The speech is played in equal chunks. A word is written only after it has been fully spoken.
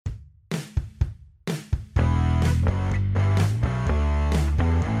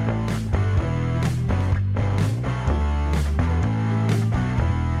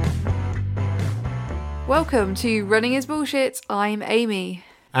Welcome to Running is Bullshit. I'm Amy.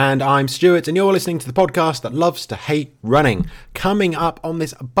 And I'm Stuart, and you're listening to the podcast that loves to hate running. Coming up on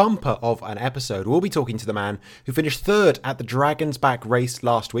this bumper of an episode, we'll be talking to the man who finished third at the Dragon's Back race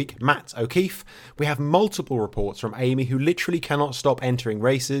last week, Matt O'Keefe. We have multiple reports from Amy, who literally cannot stop entering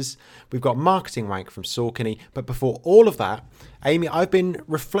races. We've got marketing wank from Saucony. But before all of that, Amy, I've been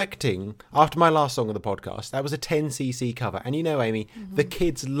reflecting after my last song on the podcast. That was a 10cc cover. And you know, Amy, the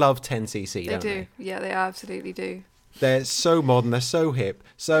kids love 10cc, don't they? They do. Yeah, they absolutely do. They're so modern, they're so hip.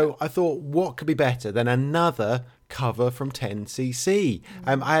 So I thought, what could be better than another cover from 10cc?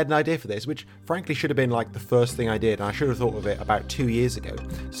 I had an idea for this, which frankly should have been like the first thing I did, and I should have thought of it about 2 years ago.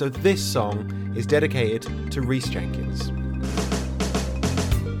 So this song is dedicated to Rhys Jenkins.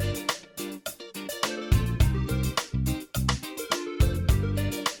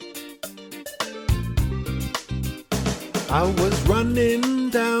 I was running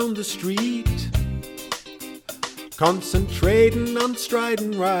down the street, concentrating on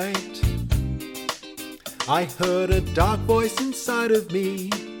striding right. I heard a dark voice inside of me,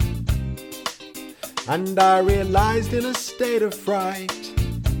 and I realized in a state of fright,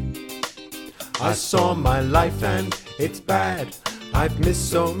 I saw my life and it's bad. I've missed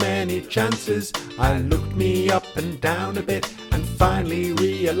so many chances. I looked me up and down a bit and finally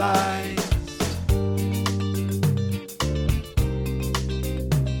realized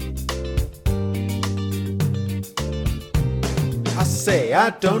say I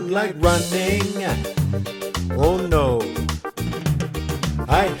don't like running. Oh no,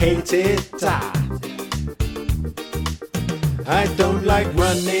 I hate it. I don't like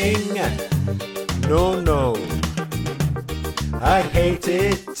running. No, I hate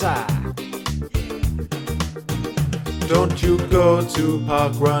it. Don't you go to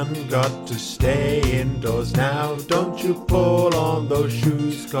park run, got to stay indoors now. Don't you pull on those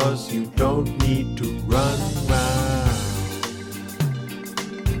shoes, cause you don't need to run round.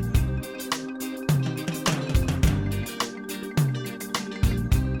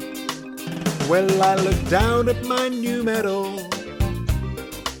 Well, I looked down at my new medal.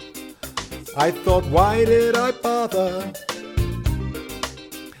 I thought, why did I bother?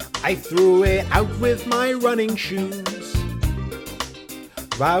 I threw it out with my running shoes,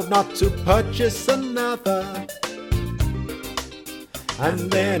 vowed not to purchase another. And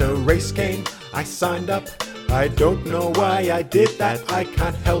then a race came, I signed up. I don't know why I did that, I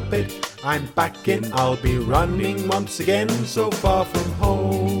can't help it. I'm back in, I'll be running once again, so far from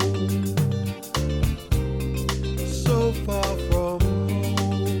home. Far from home.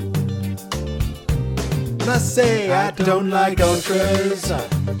 And I say I don't like ultras.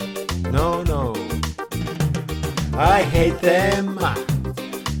 No, I hate them.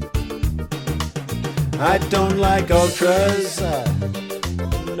 I don't like ultras.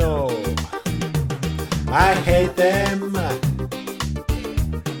 No, I hate them.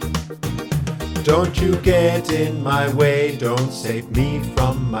 Don't you get in my way, don't save me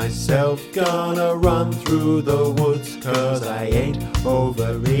from myself. Gonna run through the woods, cause I ain't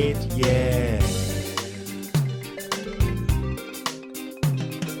over it yet.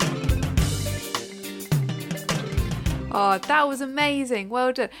 Oh, that was amazing.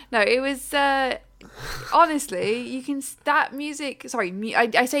 Well done. No, it was... honestly, you can... That music... Sorry,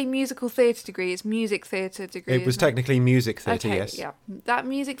 I say musical theatre degree. It's music theatre degree. It was technically music theatre, okay, yes. Yeah. That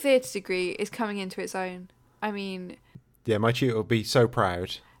music theatre degree is coming into its own. I mean... Yeah, my tutor will be so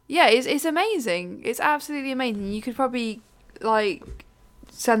proud. Yeah, it's amazing. It's absolutely amazing. You could probably,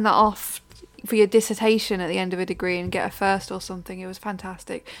 send that off for your dissertation at the end of a degree and get a first or something. It was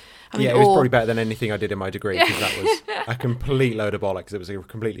fantastic. I mean, yeah, it was probably better than anything I did in my degree, because that was a complete load of bollocks. It was a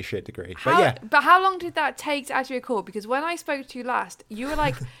completely shit degree. But how long did that take to actually record? Because when I spoke to you last, you were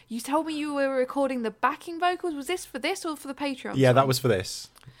like, you told me you were recording the backing vocals. Was this for this or for the Patreon? Yeah, that was for this.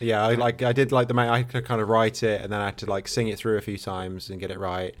 Yeah, I did I could kind of write it, and then I had to sing it through a few times and get it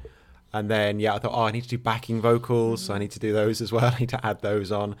right. And then, I thought, I need to do backing vocals, so I need to do those as well. I need to add those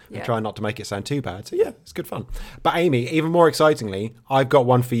on and try not to make it sound too bad. So, it's good fun. But, Amy, even more excitingly, I've got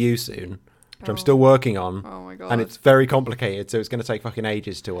one for you soon, which I'm still working on. Oh, my God. And it's very complicated, so it's going to take fucking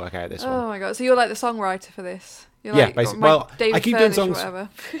ages to work out this one. Oh, my God. So you're like the songwriter for this? You're basically. Well, I keep doing songs. I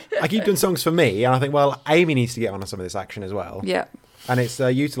keep doing songs for me, and I think, Amy needs to get on some of this action as well. Yeah. And it's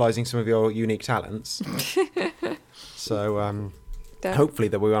utilising some of your unique talents. So, hopefully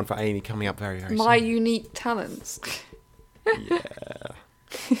there'll be one for Amy coming up very, very soon. My unique talents.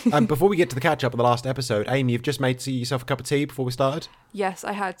 Yeah. Before we get to the catch-up of the last episode, Amy, you've just made yourself a cup of tea before we started? Yes,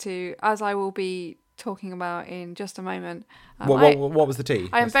 I had to, as I will be talking about in just a moment. What was the tea?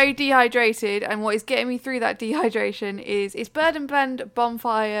 I am very dehydrated, and what is getting me through that dehydration is it's Bird and Blend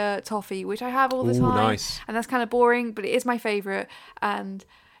Bonfire Toffee, which I have all the time. Nice. And that's kind of boring, but it is my favourite, and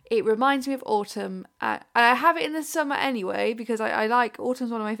it reminds me of autumn. And I have it in the summer anyway, because I like autumn's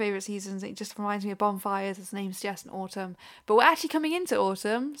one of my favourite seasons. It just reminds me of bonfires, as the name suggests, in autumn. But we're actually coming into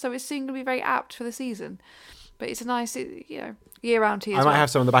autumn, so it's soon going to be very apt for the season. But it's a nice, year-round tea as well. I might have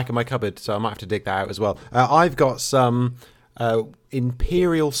some in the back of my cupboard, so I might have to dig that out as well. I've got some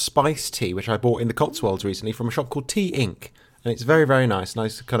Imperial Spice Tea, which I bought in the Cotswolds recently from a shop called Tea Inc. And it's very, very nice.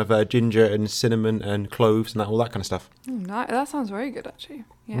 Nice kind of ginger and cinnamon and cloves and all that kind of stuff. That sounds very good, actually.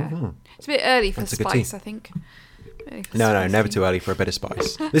 Yeah. It's a bit early for spice, I think. No, never too early for a bit of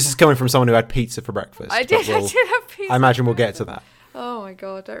spice. This is coming from someone who had pizza for breakfast. I did have pizza. I imagine we'll get to that. Oh my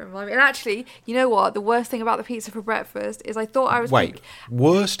God, don't remind me. And actually, you know what? The worst thing about the pizza for breakfast is I thought I was...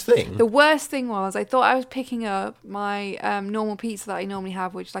 Worst thing? The worst thing was I thought I was picking up my normal pizza that I normally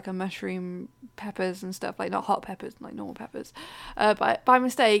have, which is like a mushroom peppers and stuff, like not hot peppers, like normal peppers. But by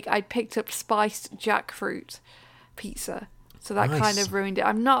mistake, I'd picked up spiced jackfruit pizza. So that kind of ruined it.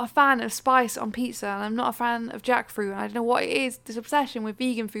 I'm not a fan of spice on pizza, and I'm not a fan of jackfruit. And I don't know what it is, this obsession with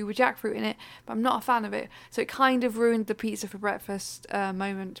vegan food with jackfruit in it, but I'm not a fan of it. So it kind of ruined the pizza for breakfast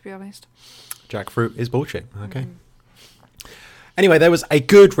moment, to be honest. Jackfruit is bullshit. Okay. Anyway, there was a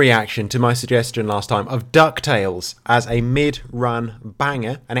good reaction to my suggestion last time of DuckTales as a mid-run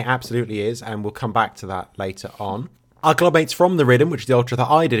banger, and it absolutely is, and we'll come back to that later on. Our clubmates from the Ridden, which is the ultra that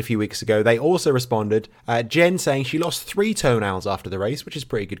I did a few weeks ago, they also responded. Jen saying she lost 3 toenails after the race, which is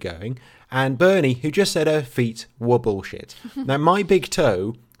pretty good going. And Bernie, who just said her feet were bullshit. Now, my big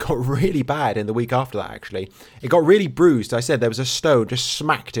toe got really bad in the week after that, actually. It got really bruised. I said there was a stone, just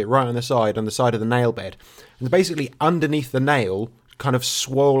smacked it right on the side of the nail bed. And basically underneath the nail kind of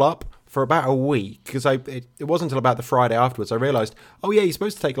swole up for about a week, because it wasn't until about the Friday afterwards I realised, oh yeah, you're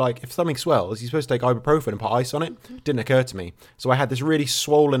supposed to take, like, if something swells, you're supposed to take ibuprofen and put ice on it. Didn't occur to me. So I had this really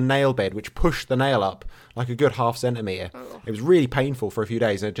swollen nail bed, which pushed the nail up like a good ½ centimetre. It was really painful for a few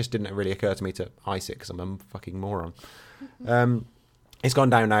days, and it just didn't really occur to me to ice it, because I'm a fucking moron. It's gone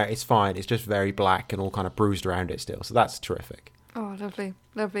down now, it's fine, it's just very black and all kind of bruised around it still, so that's terrific. Oh, lovely,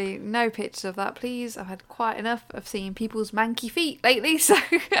 lovely. No pictures of that, please. I've had quite enough of seeing people's manky feet lately, so...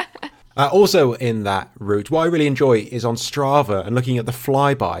 Also in that route, what I really enjoy is on Strava and looking at the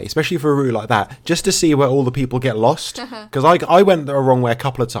flyby, especially for a route like that, just to see where all the people get lost. Because I went the wrong way a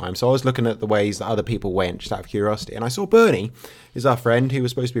couple of times, so I was looking at the ways that other people went, just out of curiosity. And I saw Bernie, who's our friend, who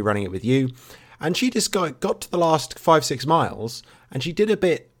was supposed to be running it with you, and she just got to the last 5-6 miles, and she did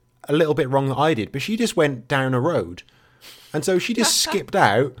a little bit wrong that I did, but she just went down a road. And so she just skipped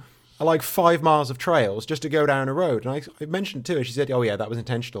out like 5 miles of trails just to go down a road. And I mentioned it to her. She said, oh yeah, that was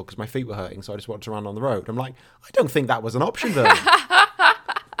intentional because my feet were hurting, so I just wanted to run on the road. I'm like, I don't think that was an option, Bernie.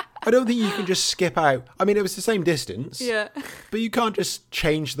 I don't think you can just skip out. I mean, it was the same distance. Yeah. But you can't just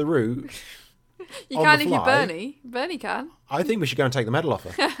change the route. You can if you're Bernie. Bernie can. I think we should go and take the medal off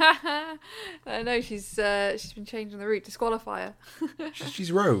her. I know, she's been changing the route. Disqualify her.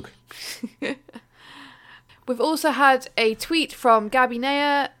 She's rogue. We've also had a tweet from Gabby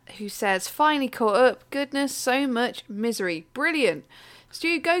Naya, who says, finally caught up. Goodness, so much misery. Brilliant.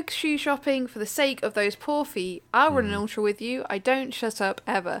 Stu, go shoe shopping for the sake of those poor feet. I'll run an ultra with you. I don't shut up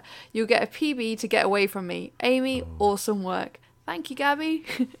ever. You'll get a PB to get away from me. Amy, awesome work. Thank you, Gabby.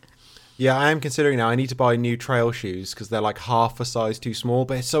 Yeah, I am considering now. I need to buy new trail shoes because they're like half a size too small.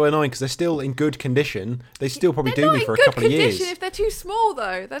 But it's so annoying because they're still in good condition. They still probably do me for a couple of years. If they're too small,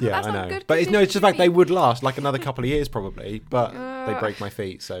 though, that's I not know. good. But it's just the fact they would last like another couple of years probably. But they break my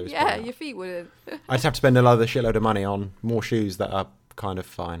feet, so it's your feet wouldn't. I just have to spend another shitload of money on more shoes that are kind of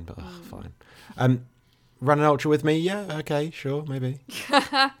fine, but fine. Run an ultra with me? Yeah, okay, sure, maybe.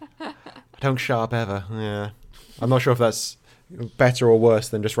 I don't shut up ever. Yeah, I'm not sure if that's better or worse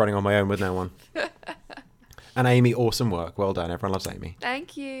than just running on my own with no one. And Amy, awesome work. Well done. Everyone loves Amy.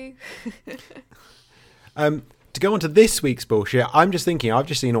 Thank you. To go on to this week's bullshit, I'm just thinking, I've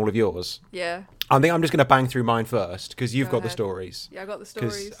just seen all of yours. Yeah. I think I'm just going to bang through mine first, because you've got the stories. Yeah, I got the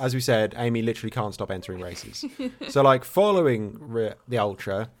stories. Because, as we said, Amy literally can't stop entering races. So, like, following the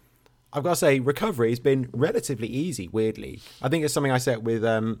Ultra, I've got to say, recovery has been relatively easy, weirdly. I think it's something I said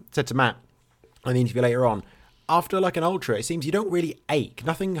to Matt on the interview later on. After like an ultra, it seems you don't really ache.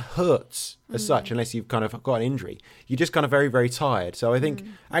 Nothing hurts as such unless you've kind of got an injury. You're just kind of very, very tired. So I think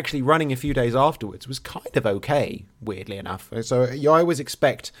actually running a few days afterwards was kind of okay, weirdly enough. So I always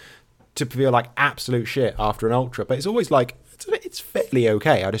expect to feel like absolute shit after an ultra, but it's always like, it's fairly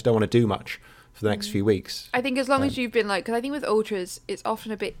okay. I just don't want to do much for the next few weeks. I think as long as you've been like, because I think with ultras, it's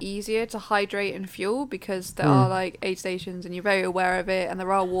often a bit easier to hydrate and fuel because there are like aid stations and you're very aware of it, and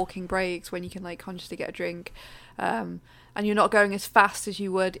there are walking breaks when you can like consciously get a drink. And you're not going as fast as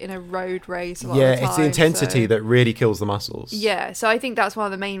you would in a road race a lot of the time, it's the intensity that really kills the muscles. Yeah, so I think that's one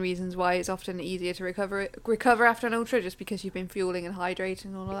of the main reasons why it's often easier to recover after an ultra, just because you've been fueling and hydrating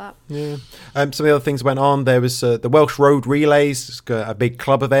and all of that. Yeah. Some of the other things went on. There was the Welsh Road Relays, a big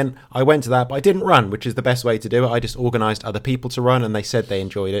club event. I went to that, but I didn't run, which is the best way to do it. I just organised other people to run, and they said they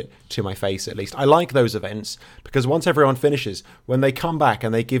enjoyed it, to my face at least. I like those events because once everyone finishes, when they come back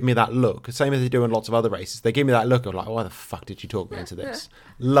and they give me that look, same as they do in lots of other races, they give me that look of like, why the fuck did you talk me into this?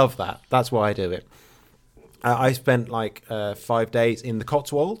 Love that. That's why I do it. I spent like 5 days in the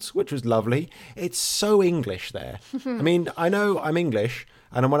Cotswolds, which was lovely. It's so English there. I mean, I know I'm English,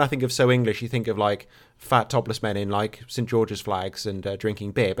 and when I think of so English, you think of like fat topless men in like St George's flags and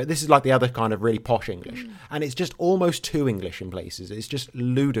drinking beer. But this is like the other kind of really posh English. And it's just almost too English in places. It's just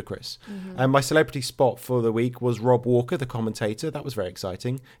ludicrous. And my celebrity spot for the week was Rob Walker, the commentator. That was very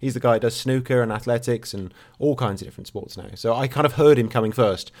exciting. He's the guy who does snooker and athletics and all kinds of different sports now. So I kind of heard him coming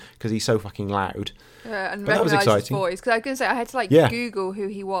first because he's so fucking loud. And but that was recognised his exciting. voice, because I was going to say I had to like Google who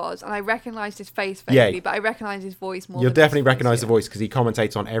he was, and I recognised his face vaguely, but I recognised his voice more. You'll definitely recognise the voice because he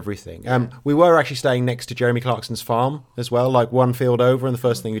commentates on everything. We were actually staying next to Jeremy Clarkson's farm as well, like one field over, and the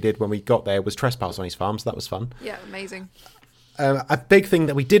first thing we did when we got there was trespass on his farm, so that was fun. Yeah, amazing. A big thing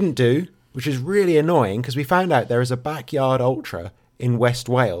that we didn't do, which is really annoying, because we found out there is a backyard ultra in West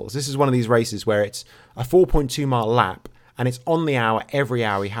Wales. This is one of these races where it's a 4.2 mile lap, and it's on the hour. Every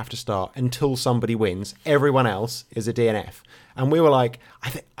hour you have to start until somebody wins. Everyone else is a DNF. And we were like,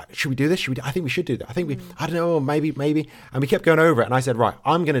 should we do this? I think we should do that. I don't know, maybe. And we kept going over it. And I said, right,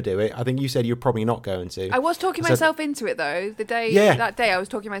 I'm going to do it. I think you said you're probably not going to. I was talking myself into it, though. That day I was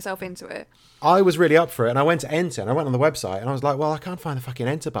talking myself into it. I was really up for it. And I went to enter, and I went on the website, and I was like, well, I can't find the fucking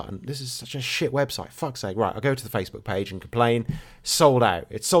enter button. This is such a shit website. Fuck's sake. Right, I'll go to the Facebook page and complain. Sold out.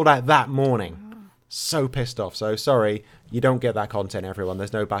 It sold out that morning. So pissed off. So sorry, you don't get that content, everyone.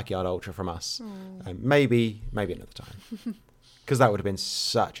 There's no backyard ultra from us. Maybe another time, because that would have been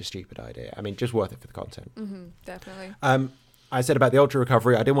such a stupid idea. I mean, just worth it for the content. Definitely. I said about the ultra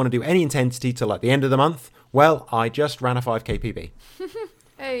recovery, I didn't want to do any intensity till like the end of the month. Well, I just ran a 5k PB.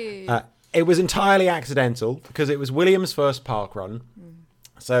 Hey. It was entirely accidental because it was William's first park run.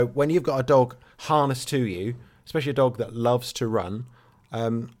 So when you've got a dog harnessed to you, especially a dog that loves to run, I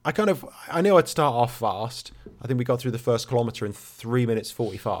knew I'd start off fast. I think we got through the first kilometre in 3 minutes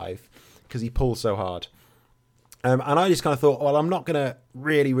 45 because he pulls so hard. And I just kind of thought, well, I'm not going to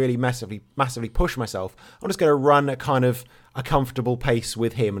really massively push myself. I'm just going to run at kind of a comfortable pace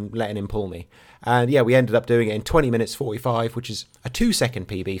with him and letting him pull me. And yeah, we ended up doing it in 20 minutes 45, which is a 2-second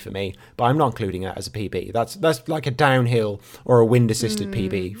PB for me, but I'm not including that as a PB. That's like a downhill or a wind-assisted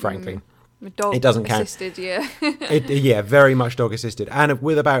PB, frankly. Dog it doesn't assisted, count. Yeah. Very much dog assisted, and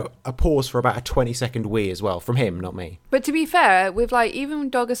with about a pause for about a 20-second wee as well from him, not me. But to be fair, with like even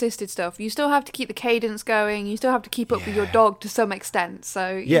dog assisted stuff, you still have to keep the cadence going. You still have to keep up with your dog to some extent.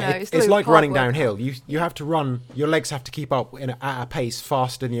 So it's like running downhill. You have to run. Your legs have to keep up at a pace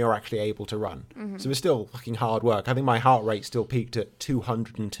faster than you're actually able to run. So it's still fucking hard work. I think my heart rate still peaked at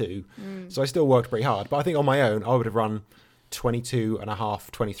 202. So I still worked pretty hard. But I think on my own, I would have run 22 and a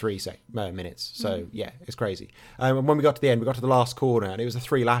half, 23 minutes. So yeah, it's crazy. And when we got to the end, we got to the last corner, and it was a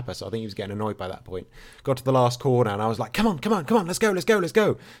 3-lapper, so I think he was getting annoyed by that point. Got to the last corner, and I was like, come on, let's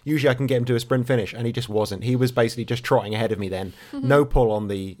go. Usually I can get him to a sprint finish, and he just wasn't. He was basically just trotting ahead of me then. No pull on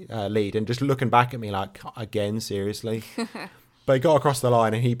the lead, and just looking back at me like, again, seriously? But he got across the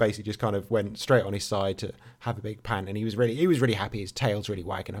line, and he basically just kind of went straight on his side to have a big pant, and he was really happy. His tail's really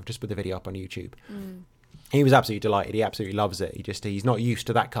wagging. I've just put the video up on YouTube. He was absolutely delighted. He absolutely loves it. He's not used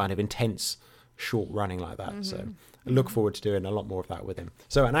to that kind of intense short running like that. So I look forward to doing a lot more of that with him.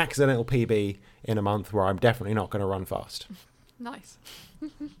 So an accidental PB in a month where I'm definitely not going to run fast. Nice.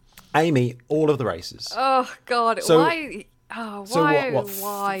 Amy, all of the races. Oh God! So, why? Oh, why?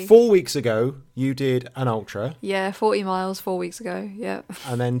 Why? 4 weeks ago, you did an ultra. Yeah, 40 miles 4 weeks ago. Yeah.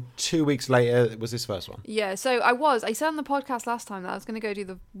 And then 2 weeks later, it was this first one. Yeah, so I said on the podcast last time that I was going to go do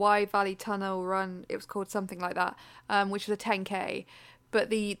the Wye Valley Tunnel run. It was called something like that, which was a 10K. But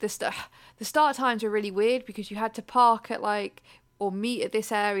the start times were really weird because you had to park at or meet at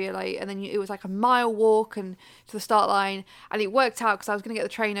this area, and then it was like a mile walk and to the start line, and it worked out because I was going to get the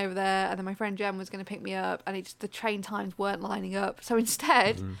train over there, and then my friend Jem was going to pick me up, and the train times weren't lining up. So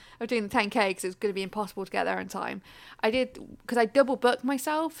instead of doing the 10K, because it was going to be impossible to get there in time, because I double booked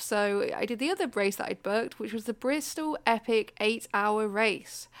myself, so I did the other race that I'd booked, which was the Bristol Epic 8-hour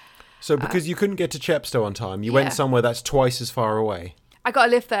race. So because you couldn't get to Chepstow on time, you went somewhere that's twice as far away. I got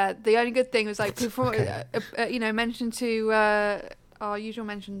a lift there. The only good thing was like people, mentioned to our usual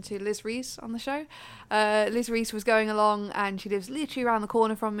mention to Liz Reese on the show. Liz Reese was going along, and she lives literally around the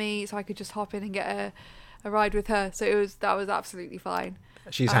corner from me, so I could just hop in and get a ride with her. So that was absolutely fine.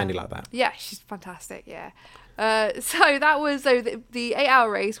 She's handy like that. Yeah, she's fantastic. Yeah. So the 8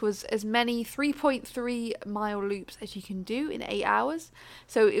 hour race was as many 3.3 mile loops as you can do in 8 hours.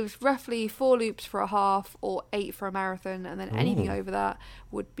 So it was roughly 4 loops for a half or 8 for a marathon, and then anything over that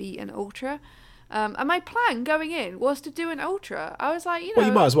would be an ultra. And my plan going in was to do an ultra. I was like, well,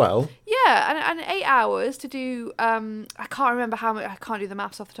 you might as well. Yeah, and 8 hours to do. I can't remember how much. I can't do the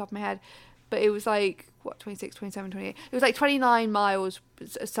maths off the top of my head, but it was like 26, 27, 28. It was like 29 miles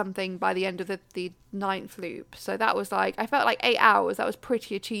something by the end of the 9th loop. So that was like, I felt like 8 hours. That was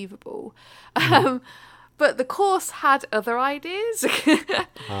pretty achievable. But the course had other ideas.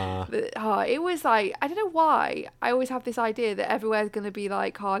 It was like, I don't know why. I always have this idea that everywhere's going to be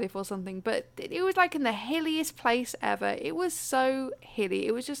like Cardiff or something. But it was like in the hilliest place ever. It was so hilly.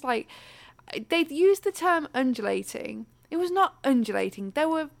 It was just like, they'd used the term undulating. It was not undulating. There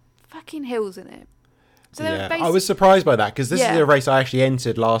were fucking hills in it. So I was surprised by that because this is a race I actually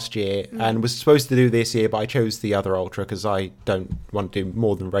entered last year and was supposed to do this year, but I chose the other ultra because I don't want to do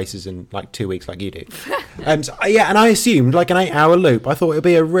more than races in like 2 weeks like you do. And I assumed like an 8 hour loop. I thought it would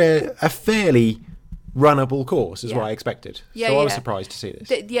be a fairly runnable course is what I expected. I was surprised to see this.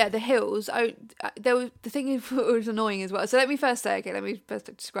 The hills. The thing that was annoying as well. So let me first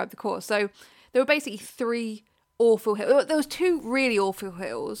describe the course. So there were basically 3 awful hills. There was 2 really awful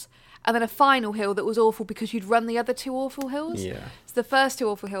hills, and then a final hill that was awful because you'd run the other 2 awful hills. Yeah. So the first 2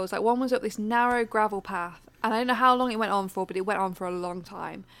 awful hills, like one was up this narrow gravel path, and I don't know how long it went on for, but it went on for a long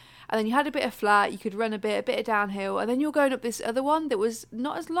time. And then you had a bit of flat, you could run a bit of downhill, and then you're going up this other one that was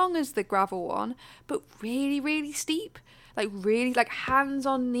not as long as the gravel one, but really, really steep. Like really, like hands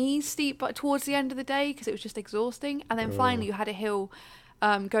on knees steep, but towards the end of the day because it was just exhausting. And then finally you had a hill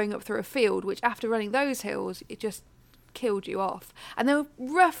going up through a field, which after running those hills, it just killed you off. And then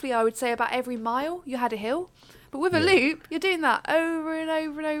roughly, I would say about every mile you had a hill, but with a loop, you're doing that over and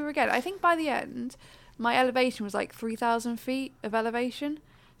over and over again. I think by the end, my elevation was like 3,000 feet of elevation.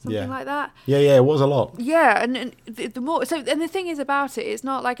 Something like that. Yeah, it was a lot. Yeah, and the more and the thing is about it, it's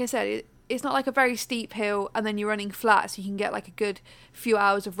not like I said, it's not like a very steep hill and then you're running flat, so you can get like a good few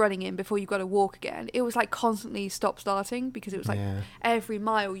hours of running in before you've got to walk again. It was like constantly stop-starting because it was like every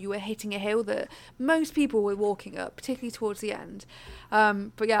mile you were hitting a hill that most people were walking up, particularly towards the end.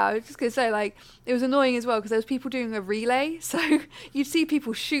 But yeah, I was just going to say, like, it was annoying as well because there was people doing a relay, so you'd see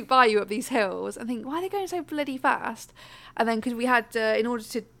people shoot by you up these hills and think, why are they going so bloody fast? And then because we had, in order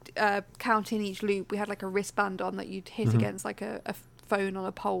to count in each loop, we had like a wristband on that you'd hit against like a phone on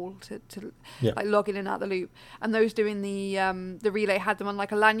a pole to like log in and out the loop. And those doing the relay had them on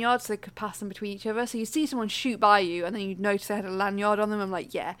like a lanyard so they could pass them between each other. So you'd see someone shoot by you and then you'd notice they had a lanyard on them. I'm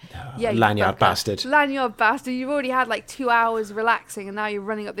like, lanyard bastard. Lanyard bastard. You've already had like 2 hours relaxing and now you're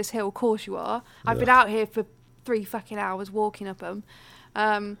running up this hill. Of course you are. I've been out here for 3 fucking hours walking up them.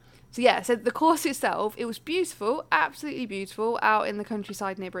 So the course itself, it was beautiful, absolutely beautiful, out in the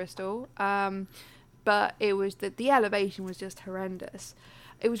countryside near Bristol. But it was the elevation was just horrendous.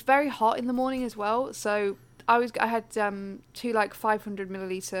 It was very hot in the morning as well. So I had 2 like 500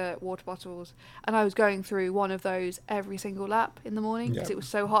 milliliter water bottles, and I was going through one of those every single lap in the morning because it was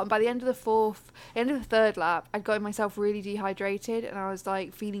so hot. And by the end of the 3rd lap, I'd gotten myself really dehydrated, and I was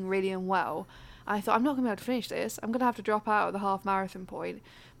like feeling really unwell. And I thought, I'm not going to be able to finish this. I'm going to have to drop out at the half marathon point.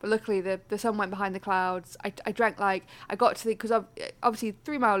 But luckily, the sun went behind the clouds. I drank I got to because obviously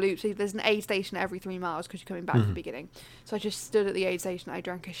 3 mile loops, so there's an aid station every 3 miles because you're coming back to the beginning. So I just stood at the aid station. I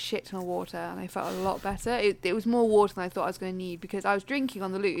drank a shit ton of water and I felt a lot better. It was more water than I thought I was going to need because I was drinking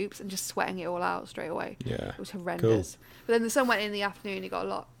on the loops and just sweating it all out straight away. Yeah. It was horrendous. Cool. But then the sun went in the afternoon, it got a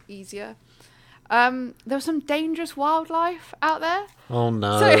lot easier. There was some dangerous wildlife out there. Oh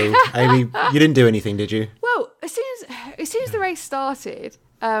no, Amy, you didn't do anything, did you? Well, as soon as the race started,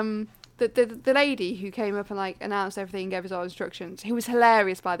 the lady who came up and like announced everything and gave us all instructions, who was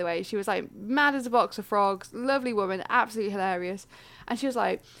hilarious by the way. She was like mad as a box of frogs, lovely woman, absolutely hilarious. And she was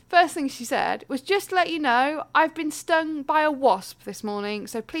like, first thing she said was, just to let you know, I've been stung by a wasp this morning,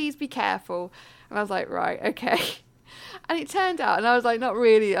 so please be careful. And I was like, right, okay. And it turned out, and I was like, not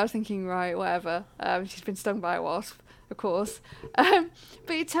really. I was thinking, right, whatever. She's been stung by a wasp. of course. But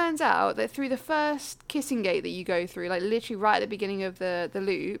it turns out that through the first kissing gate that you go through, like literally right at the beginning of the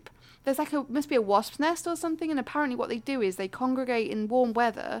loop, there's like must be a wasp's nest or something, and apparently what they do is they congregate in warm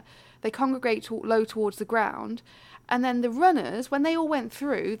weather, they congregate low towards the ground, and then the runners, when they all went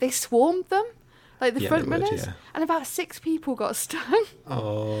through, they swarmed them, like the front runners, and about 6 people got stung.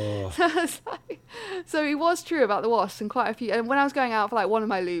 Oh. So it was true about the wasps, and quite a few. And when I was going out for like one of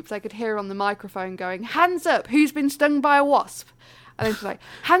my loops, I could hear on the microphone going, "Hands up, who's been stung by a wasp?" And then she's like,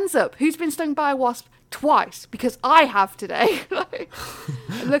 "Hands up, who's been stung by a wasp twice? Because I have today." Right,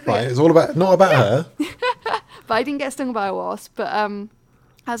 it's all about not about her. But I didn't get stung by a wasp. But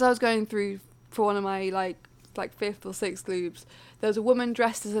as I was going through for one of my like 5th or 6th loops, there was a woman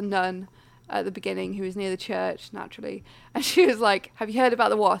dressed as a nun at the beginning who was near the church, naturally, and she was like, "Have you heard about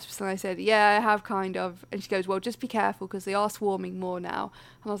the wasps?" And I said, "Yeah, I have, kind of." And she goes, "Well, just be careful because they are swarming more now."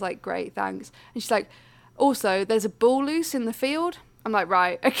 And I was like, "Great, thanks." And she's like, "Also, there's a bull loose in the field." I'm like,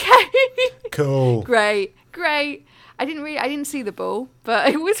 "Right, okay." Cool. Great. I didn't see the bull, but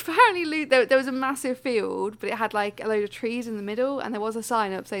it was apparently there was a massive field, but it had like a load of trees in the middle, and there was a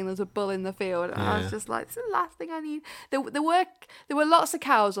sign up saying there's a bull in the field, and I was just like, "This is the last thing I need." There were lots of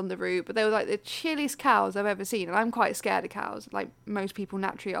cows on the route, but they were like the chilliest cows I've ever seen, and I'm quite scared of cows, like most people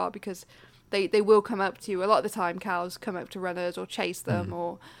naturally are, because they will come up to you. A lot of the time, cows come up to runners or chase them,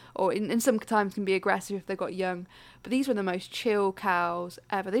 or in sometimes can be aggressive if they've got young. But these were the most chill cows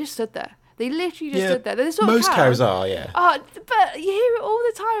ever. They just stood there. They literally just stood there. They're the sort most of cows are, yeah. But you hear it all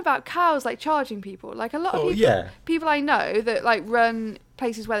the time about cows like charging people. Like a lot of people I know that like run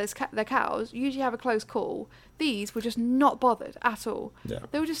places where their cows usually have a close call. These were just not bothered at all. Yeah.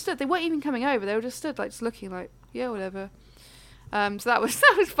 They were just stood. They weren't even coming over. They were just stood, like just looking, like yeah, whatever. So that was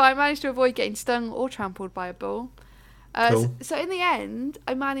fine. I managed to avoid getting stung or trampled by a bull. Cool. So in the end,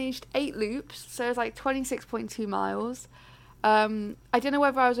 I managed 8 loops. So it was like 26.2 miles. I don't know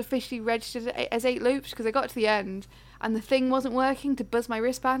whether I was officially registered as 8 loops, because I got to the end and the thing wasn't working to buzz my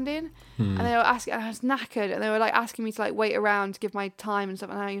wristband in, and they were asking, and I was knackered, and they were like asking me to like wait around to give my time and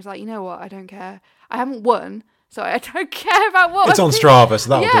stuff, and I was like, you know what, I don't care. I haven't won, so I don't care about what. It's on Strava, so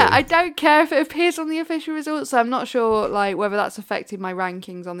that'll do. Yeah, I don't care if it appears on the official results. So I'm not sure like whether that's affected my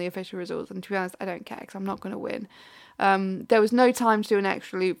rankings on the official results, and to be honest, I don't care because I'm not going to win. There was no time to do an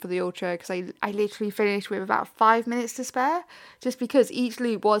extra loop for the ultra because I literally finished with about 5 minutes to spare, just because each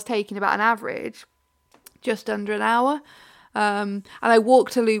loop was taking about an average just under an hour. And I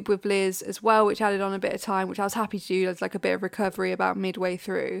walked a loop with Liz as well, which added on a bit of time, which I was happy to do as like a bit of recovery about midway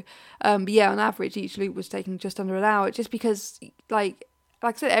through. But yeah, on average, each loop was taking just under an hour, just because like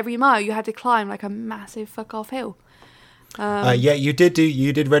I said, every mile you had to climb like a massive fuck off hill. You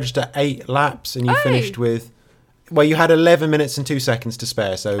did register 8 laps, and you finished with. Well, you had 11 minutes and 2 seconds to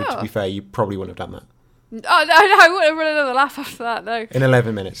spare, so to be fair, you probably wouldn't have done that. Oh, no, I wouldn't have run another lap after that, no. In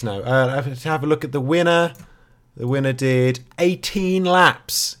 11 minutes, no. To have a look at the winner. The winner did 18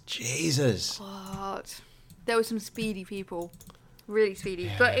 laps. Jesus. What? There were some speedy people. Really speedy.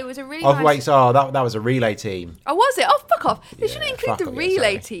 Yeah. But it was a really nice... that was a relay team. Oh, was it? Oh, fuck off. They shouldn't include the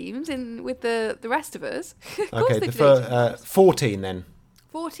relay teams with the rest of us. Okay, 14 then.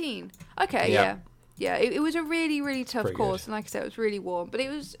 14. Okay, yeah. Yeah, it was a really, really tough course, and like I said, it was really warm. But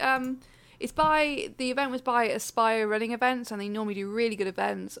it was, the event was by Aspire Running Events, and they normally do really good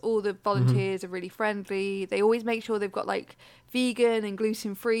events. All the volunteers are really friendly. They always make sure they've got like vegan and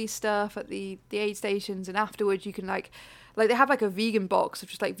gluten-free stuff at the aid stations, and afterwards you can like they have like a vegan box of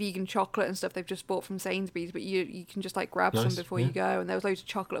just like vegan chocolate and stuff they've just bought from Sainsbury's, but you can just like grab some before you go, and there was loads of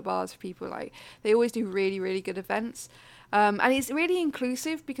chocolate bars for people. Like they always do really, really good events. And it's really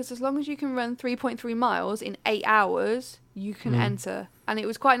inclusive because as long as you can run 3.3 miles in 8 hours, you can enter. And it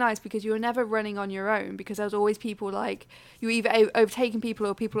was quite nice because you were never running on your own, because there was always people like you were either overtaking people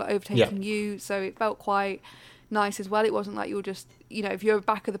or people are overtaking you. So it felt quite nice as well. It wasn't like you were just, if you're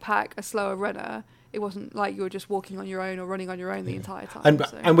back of the pack, a slower runner, it wasn't like you were just walking on your own or running on your own the entire time.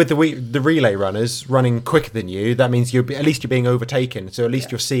 And with the relay runners running quicker than you, that means at least you're being overtaken. So at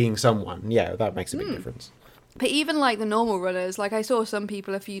least you're seeing someone. Yeah, that makes a big difference. But even like the normal runners, like I saw some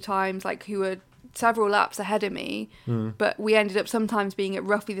people a few times like who were several laps ahead of me, but we ended up sometimes being at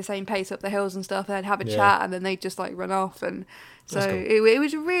roughly the same pace up the hills and stuff, and I'd have a chat and then they'd just like run off. And so cool. it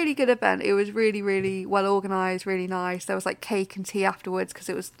was a really good event. It was really, really well organised, really nice. There was like cake and tea afterwards because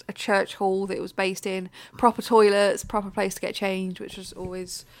it was a church hall that it was based in, proper toilets, proper place to get changed, which was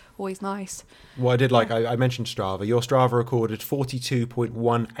always nice. Well, I did I mentioned Strava. Your Strava recorded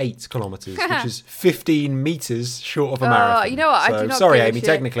 42.18 kilometres, which is 15 metres short of a marathon. You know what? So, I do not sorry, give a Amy, shit.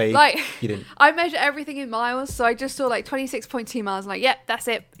 technically you didn't. I measure everything in miles, so I just saw like 26.2 miles and like, yep, that's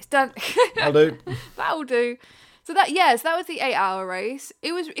it. It's done. I'll do. That'll do. So that was the 8-hour race.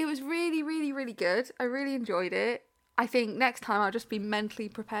 It was really, really, really good. I really enjoyed it. I think next time I'll just be mentally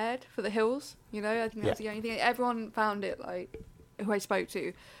prepared for the hills. You know, I think that's the only thing. Everyone found it, like, who I spoke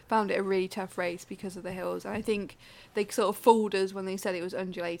to, found it a really tough race because of the hills. And I think they sort of fooled us when they said it was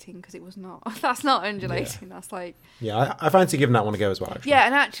undulating, because it was not. That's not undulating. Yeah. That's like... Yeah, I fancy giving that one a go as well, actually. Yeah,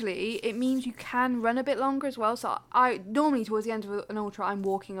 and actually, it means you can run a bit longer as well. So I normally, towards the end of an ultra, I'm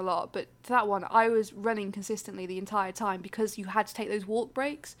walking a lot. But to that one, I was running consistently the entire time because you had to take those walk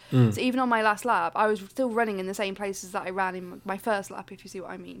breaks. So even on my last lap, I was still running in the same places that I ran in my first lap, if you see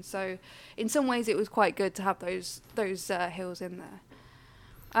what I mean. So in some ways, it was quite good to have those hills in there.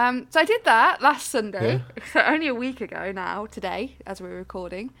 So I did that last Sunday, so only a week ago now, today, as we're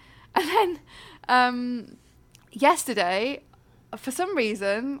recording. And then yesterday, for some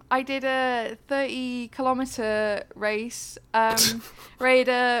reason, I did a 30-kilometre race,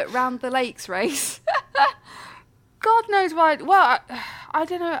 Raider Round the Lakes race. God knows why. Well, I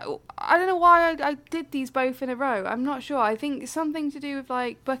don't know. I don't know why I did these both in a row. I'm not sure. I think it's something to do with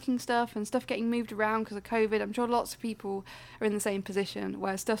like booking stuff and stuff getting moved around because of COVID. I'm sure lots of people are in the same position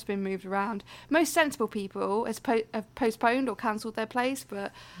where stuff's been moved around. Most sensible people have postponed or cancelled their place,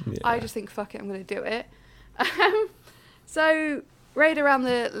 but I just think, fuck it, I'm going to do it. So Raid Around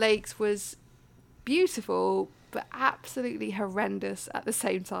the Lakes was beautiful, but absolutely horrendous at the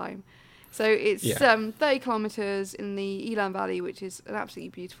same time. So it's 30 kilometres in the Elan Valley, which is an absolutely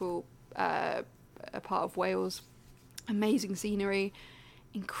beautiful a part of Wales. Amazing scenery,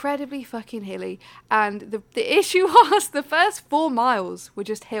 incredibly fucking hilly. And the issue was the first 4 miles were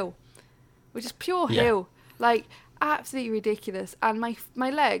just hill. Were just pure hill. Like, absolutely ridiculous. And my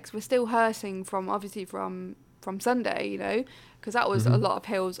legs were still hurting from Sunday, you know, because that was a lot of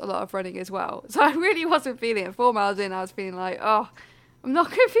hills, a lot of running as well. So I really wasn't feeling it. 4 miles in, I was feeling like, oh, I'm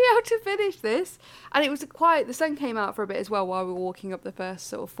not going to be able to finish this. And it was the sun came out for a bit as well while we were walking up the first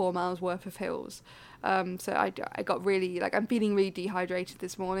sort of 4 miles worth of hills. So I got really, like, I'm feeling really dehydrated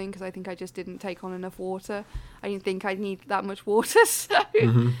this morning because I think I just didn't take on enough water. I didn't think I'd need that much water. So,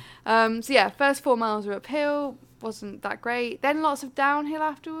 so yeah, first 4 miles were uphill, wasn't that great. Then lots of downhill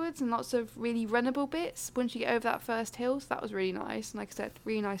afterwards and lots of really runnable bits once you get over that first hill. So that was really nice. And like I said,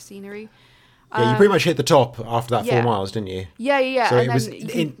 really nice scenery. Yeah, you pretty much hit the top after that 4 miles, didn't you? Yeah. So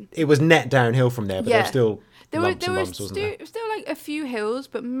and it was net downhill from there, but there were still lumps and bumps, wasn't there? Still like a few hills,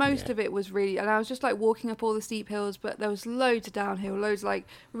 but most of it was really... And I was just like walking up all the steep hills, but there was loads of downhill, loads like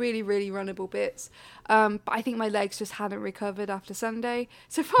really, really runnable bits. But I think my legs just hadn't recovered after Sunday.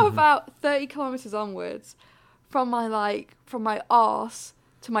 So from about 30 kilometres onwards, from my arse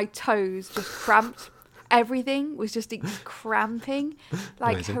to my toes just cramped. Everything was just cramping,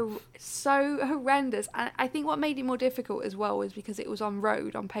 like so horrendous. And I think what made it more difficult as well was because it was on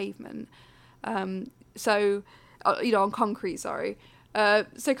pavement. So, on concrete, sorry.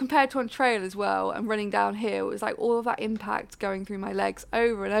 So compared to on trail as well and running downhill, it was like all of that impact going through my legs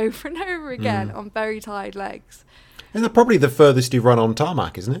over and over and over again on very tired legs. And that's probably the furthest you run on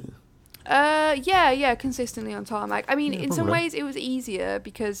tarmac, isn't it? Yeah, consistently on tarmac. I mean, in some ways it was easier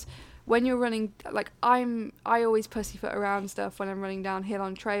because when you're running, like I always pussyfoot around stuff when I'm running downhill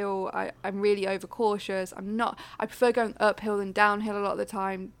on trail. I'm really overcautious. I prefer going uphill than downhill a lot of the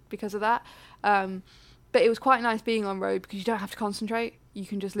time because of that. But it was quite nice being on road because you don't have to concentrate. You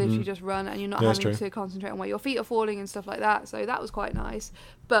can just literally just run and you're not having to concentrate on where your feet are falling and stuff like that. So that was quite nice.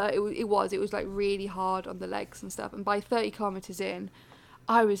 But it was like really hard on the legs and stuff. And by 30 kilometres in,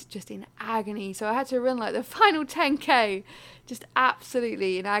 I was just in agony. So I had to run like the final 10k, just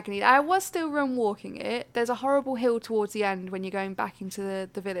absolutely in agony. I was still walking it. There's a horrible hill towards the end when you're going back into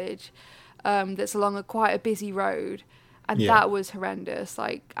the village that's along quite a busy road. And that was horrendous.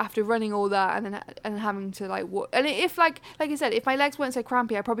 Like after running all that and having to like walk. And if like I said, if my legs weren't so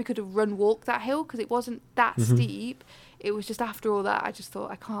crampy, I probably could have walked that hill because it wasn't that steep. It was just after all that, I just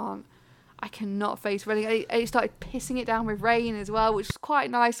thought I cannot face running. It started pissing it down with rain as well, which was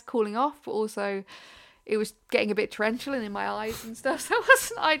quite nice cooling off, but also it was getting a bit torrential and in my eyes and stuff, so it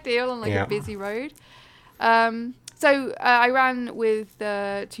wasn't ideal on like a busy road. So I ran with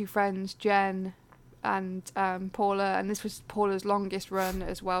 2 friends, Jen and Paula, and this was Paula's longest run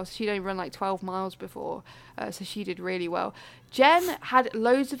as well. So she'd only run like 12 miles before, so she did really well. Jen had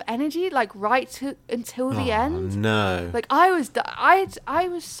loads of energy, like until the end. No! Like I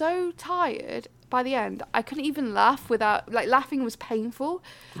was so tired by the end. I couldn't even laugh without laughing was painful.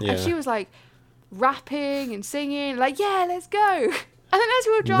 Yeah. And she was like rapping and singing, like let's go. And then as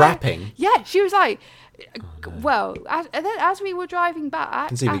we were driving, she was like. Well, and then as we were driving back... I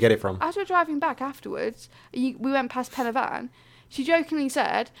can see where you get it from. As we were driving back afterwards, we went past Pen y Fan. she jokingly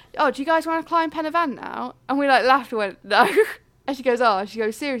said, "Oh, do you guys want to climb Pen y Fan now?" And we like laughed and went, "No." And she goes, "Oh," she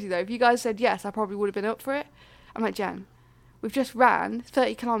goes, "Seriously though, if you guys said yes, I probably would have been up for it." I'm like, "Jen, we've just ran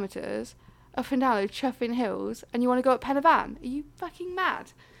 30 kilometres up and down those chuffing hills, and you want to go up Pen y Fan? Are you fucking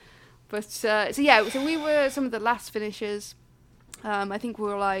mad?" But so we were some of the last finishers. I think we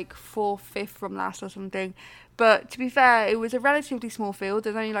were like 4th, 5th from last or something. But to be fair, it was a relatively small field.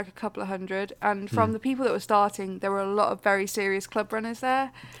 There's only like a couple of hundred. And from the people that were starting, there were a lot of very serious club runners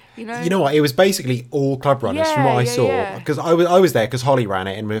there. You know what? It was basically all club runners from what I saw. Because I was there because Holly ran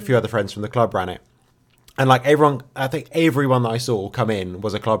it and a few other friends from the club ran it. And like everyone, I think everyone that I saw come in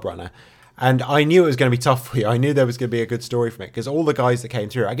was a club runner. And I knew it was going to be tough for you. I knew there was going to be a good story from it because all the guys that came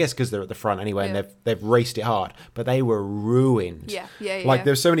through, I guess because they're at the front anyway, and they've raced it hard, but they were ruined. Like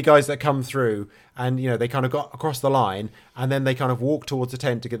there's so many guys that come through, and they kind of got across the line, and then they kind of walked towards the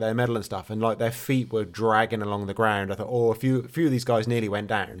tent to get their medal and stuff, and like their feet were dragging along the ground. I thought, a few of these guys nearly went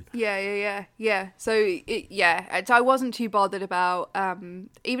down. So I wasn't too bothered about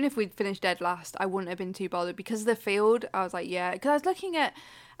even if we'd finished dead last, I wouldn't have been too bothered because of the field. I was like, because I was looking at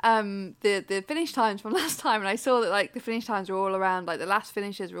the finish times from last time, and I saw that like the finish times were all around, like the last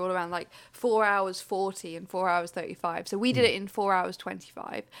finishes were all around like 4 hours 40 and 4 hours 35. So we did it in 4 hours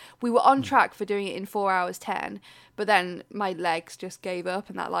 25. We were on track for doing it in 4 hours 10, but then my legs just gave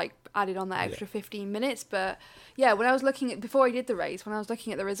up, and that like added on that extra 15 minutes. But yeah, when I was looking at, before I did the race, when I was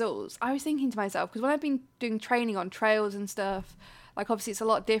looking at the results, I was thinking to myself, because when I've been doing training on trails and stuff, like obviously it's a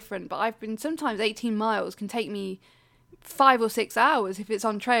lot different, but I've been, sometimes 18 miles can take me 5 or 6 hours if it's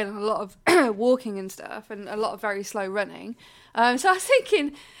on trail, and a lot of walking and stuff, and a lot of very slow running. So I was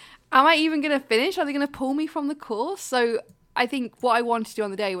thinking, am I even going to finish? Are they going to pull me from the course? So I think what I wanted to do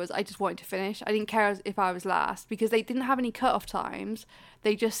on the day was I just wanted to finish. I didn't care if I was last because they didn't have any cut-off times.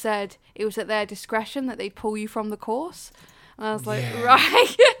 They just said it was at their discretion that they'd pull you from the course. And I was like,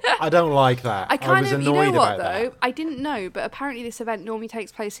 right. I don't like that. I was annoyed about that. I didn't know, but apparently this event normally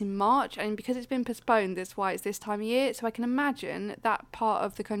takes place in March, and because it's been postponed, that's why it's this time of year. So I can imagine that part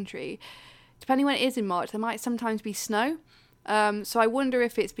of the country, depending when it is in March, there might sometimes be snow. So I wonder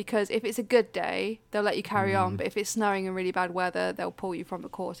if it's because if it's a good day, they'll let you carry on, but if it's snowing and really bad weather, they'll pull you from the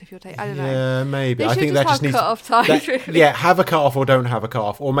course if you're taking. I don't know. Yeah, maybe. I think that just needs cut-off times. Really. Yeah, have a cut-off or don't have a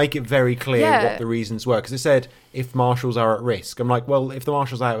cut-off, or make it very clear what the reasons were. Because it said if marshals are at risk. I'm like, well, if the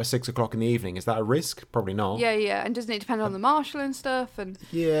marshals are out at 6 o'clock in the evening, is that a risk? Probably not. Yeah, and doesn't it depend on the marshal and stuff, and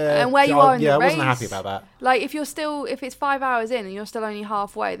and where you are in the race? Yeah, I wasn't happy about that. Like if it's 5 hours in and you're still only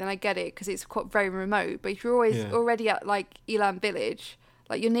halfway, then I get it because it's quite very remote. But if you're already at like Elan Village,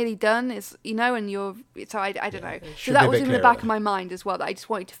 like you're nearly done, and you're. So I don't know. So that was in the back of my mind as well. That I just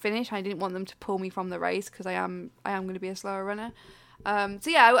wanted to finish. I didn't want them to pull me from the race because I am going to be a slower runner.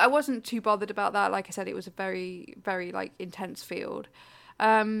 I wasn't too bothered about that. Like I said, it was a very, very like intense field.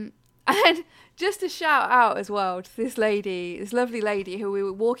 And just to shout out as well to this lovely lady who we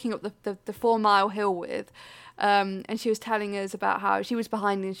were walking up the 4 mile hill with, and she was telling us about how she was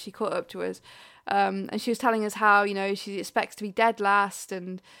behind and she caught up to us. And she was telling us how, she expects to be dead last,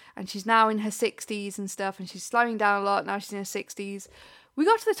 and she's now in her 60s and stuff, and she's slowing down a lot. Now she's in her 60s. We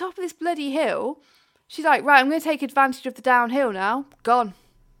got to the top of this bloody hill. She's like, right, I'm going to take advantage of the downhill now. Gone.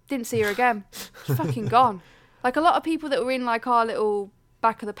 Didn't see her again. She's fucking gone. Like a lot of people that were in like our little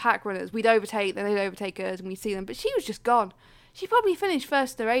back of the pack runners, we'd overtake, then they'd overtake us and we'd see them. But she was just gone. She probably finished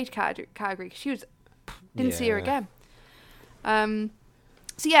first in her age category. She didn't see her again. And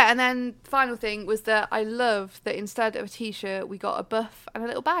then the final thing was that I love that instead of a t-shirt, we got a buff and a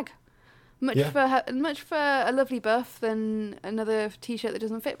little bag. Much for a lovely buff than another t-shirt that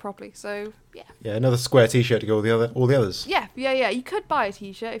doesn't fit properly. So yeah, another square t-shirt to go with all the others. Yeah. You could buy a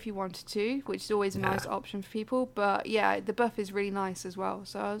t-shirt if you wanted to, which is always a nice option for people. But yeah, the buff is really nice as well.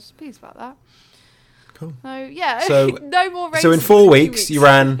 So I was pleased about that. Cool. So no more races. So in 4 weeks, you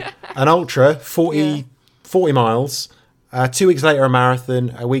ran an ultra, 40 miles. 2 weeks later, a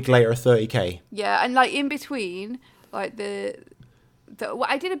marathon. A week later, a 30k. Yeah, and like in between, like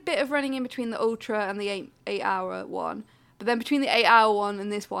I did a bit of running in between the ultra and the 8 hour one, but then between the 8 hour one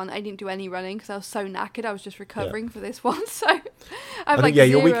and this one, I didn't do any running because I was so knackered. I was just recovering for this one. So I think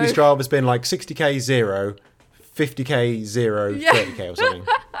your weekly Strava has been like 60k 0, 50k 0, 30k or something.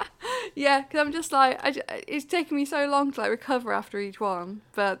 Yeah, because I'm just like it's taken me so long to like recover after each one,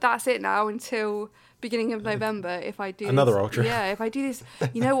 but that's it now until beginning of November. If I do another ultra, if I do this,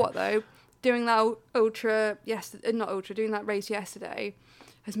 you know what though. Doing that doing that race yesterday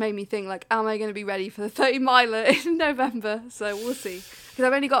has made me think, like, am I going to be ready for the 30 miler in November? So we'll see. Because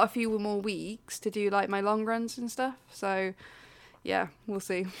I've only got a few more weeks to do, like, my long runs and stuff. So, yeah, we'll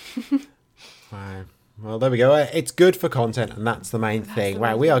see. Wow. Well, there we go. It's good for content, and that's the main thing.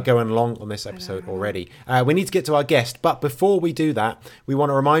 Wow, we are going long on this episode already. We need to get to our guest, but before we do that, we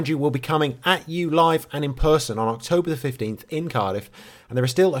want to remind you we'll be coming at you live and in person on October the 15th in Cardiff, and there are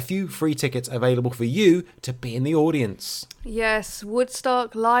still a few free tickets available for you to be in the audience. Yes,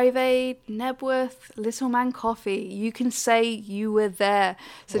 Woodstock, Live Aid, Nebworth, Little Man Coffee. You can say you were there.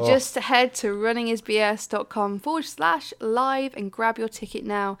 So just head to runningisbs.com/live and grab your ticket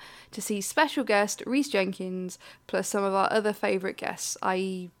now to see special guest Rhys Jenkins, plus some of our other favourite guests,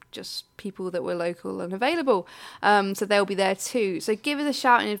 i.e. just people that were local and available. So they'll be there too. So give us a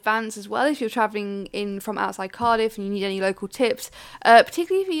shout in advance as well if you're travelling in from outside Cardiff and you need any local tips,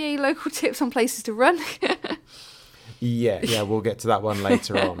 particularly if you need any local tips on places to run. Yeah, we'll get to that one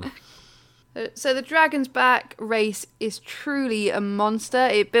later on. So the Dragon's Back race is truly a monster.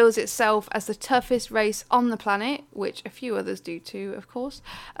 It bills itself as the toughest race on the planet, which a few others do too, of course.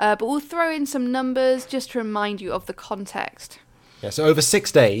 But we'll throw in some numbers just to remind you of the context. Yeah, so over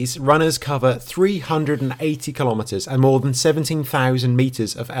 6 days, runners cover 380 kilometres and more than 17,000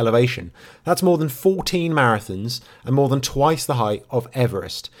 metres of elevation. That's more than 14 marathons and more than twice the height of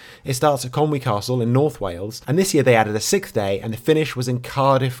Everest. It starts at Conwy Castle in North Wales, and this year they added a 6th day, and the finish was in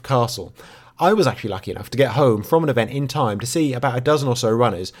Cardiff Castle. I was actually lucky enough to get home from an event in time to see about a dozen or so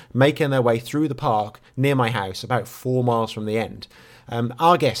runners making their way through the park near my house, about 4 miles from the end.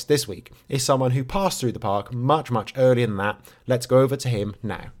 Our guest this week is someone who passed through the park much, much earlier than that. Let's go over to him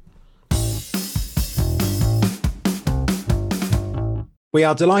now. We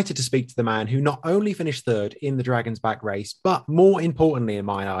are delighted to speak to the man who not only finished third in the Dragon's Back race, but more importantly in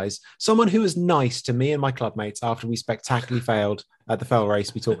my eyes, someone who was nice to me and my clubmates after we spectacularly failed at the Fell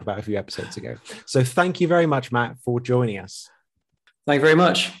race we talked about a few episodes ago. So thank you very much, Matt, for joining us. Thank you very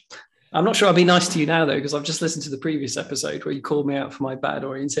much. I'm not sure I'll be nice to you now, though, because I've just listened to the previous episode where you called me out for my bad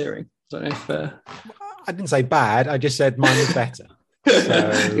orienteering. I don't know if... I didn't say bad. I just said mine was better. So...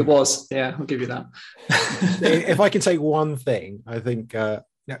 It was. Yeah, I'll give you that. If I can say one thing, I think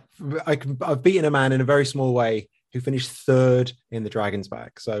I've beaten a man in a very small way who finished third in the Dragon's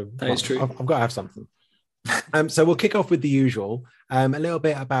Back. So that is true. I've got to have something. So we'll kick off with the usual, a little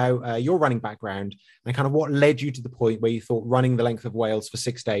bit about your running background and kind of what led you to the point where you thought running the length of Wales for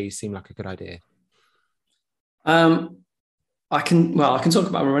 6 days seemed like a good idea. I can talk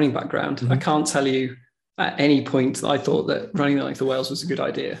about my running background. Mm-hmm. I can't tell you at any point that I thought that running the length of Wales was a good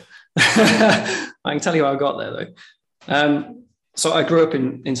idea. I can tell you how I got there though. So I grew up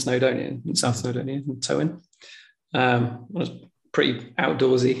in Snowdonia, in South Snowdonia, in Tywyn. I was pretty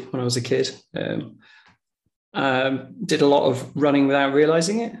outdoorsy when I was a kid. Did a lot of running without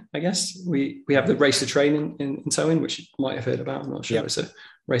realizing it, I guess. We have the Race to Train in Tywyn, which you might have heard about. I'm not sure. Yep. It's a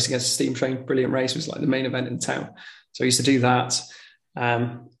race against a steam train, brilliant race. It was like the main event in town. So I used to do that.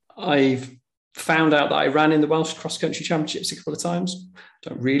 I've found out that I ran in the Welsh Cross Country Championships a couple of times.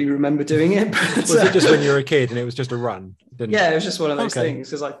 Don't really remember doing it. But, was it just when you were a kid and it was just a run? Yeah, it was just one of those things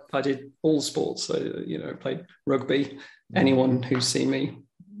because I did all sports. So, played rugby. Anyone who's seen me,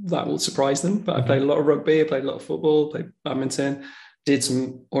 that will surprise them, but I played a lot of rugby, I played a lot of football, played badminton, did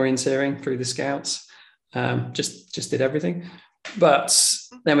some orienteering through the Scouts, just did everything. But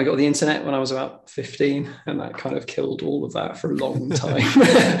then we got the internet when I was about 15, and that kind of killed all of that for a long time.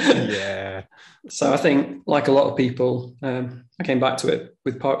 Yeah. So I think, like a lot of people, I came back to it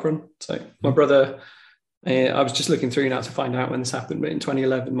with parkrun. So my brother, I was just looking through now to find out when this happened, but in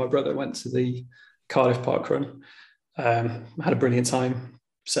 2011, my brother went to the Cardiff parkrun, had a brilliant time,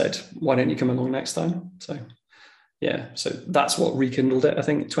 said, why don't you come along next time? So that's what rekindled it, I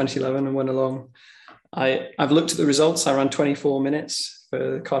think, 2011, and went along. I've looked at the results. I ran 24 minutes for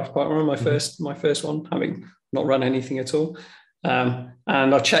the Cardiff parkrun, my first one, having not run anything at all. And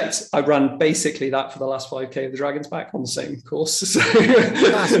I checked, I ran basically that for the last 5K of the Dragon's Back on the same course. So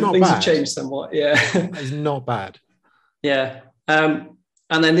that's not things bad. Have changed somewhat. Yeah. That is not bad. Yeah. And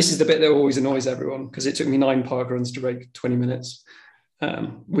then this is the bit that always annoys everyone, because it took me 9 parkruns to break 20 minutes.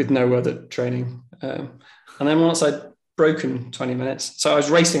 With no other training. And then once I'd broken 20 minutes, so I was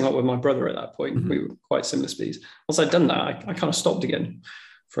racing up with my brother at that point. Mm-hmm. We were quite similar speeds. Once I'd done that, I kind of stopped again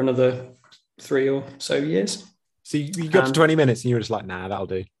for another 3 or so years. So you got to 20 minutes and you were just like, nah, that'll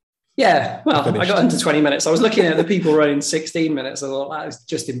do. Yeah, well, I got into 20 minutes. I was looking at the people running 16 minutes. I thought, that is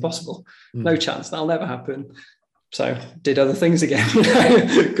just impossible. No chance. That'll never happen. So did other things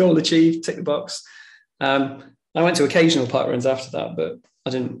again. Goal achieved, tick the box. I went to occasional parkruns after that, but I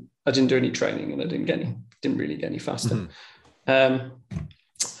didn't do any training, and I didn't really get any faster. Mm-hmm.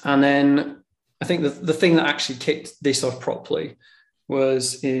 And then I think the thing that actually kicked this off properly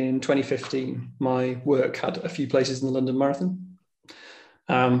was in 2015. My work had a few places in the London Marathon,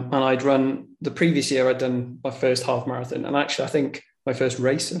 And I'd run the previous year, I'd done my first half marathon. And actually, I think my first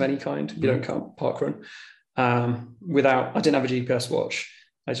race of any kind, you don't count parkrun, I didn't have a GPS watch.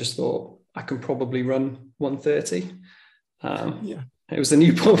 I just thought I can probably run 1:30. It was the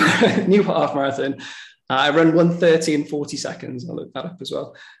Newport half marathon. I ran 1:30 in 40 seconds. I looked that up as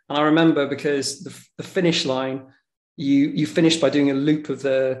well. And I remember because the finish line, you finished by doing a loop of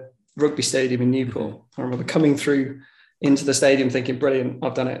the rugby stadium in Newport. I remember coming through into the stadium thinking, brilliant,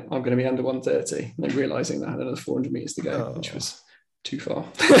 I've done it. I'm going to be under 1:30. And then realizing that I had another 400 meters to go, which was too far.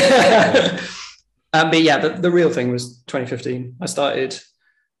 But yeah, the real thing was 2015.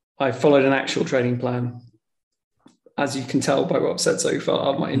 I followed an actual training plan. As you can tell by what I've said so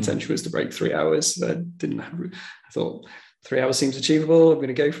far, my intention was to break 3 hours. I thought 3 hours seems achievable. I'm going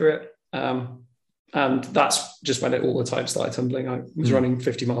to go for it. And that's just when all the time started tumbling. I was running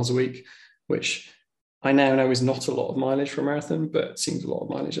 50 miles a week, which I now know is not a lot of mileage for a marathon, but seemed a lot of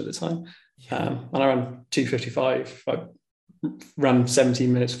mileage at the time. And I ran 2:55. I ran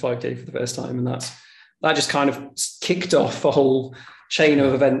 17 minutes 5K for the first time. And that just kind of kicked off a whole chain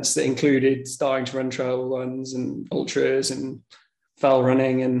of events that included starting to run trail runs and ultras and fell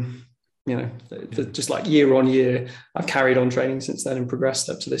running. And, just like year on year, I've carried on training since then and progressed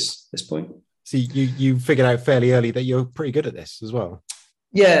up to this point. So you figured out fairly early that you're pretty good at this as well.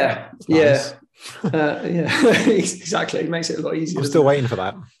 Yeah. Nice. Exactly. It makes it a lot easier. I'm still waiting for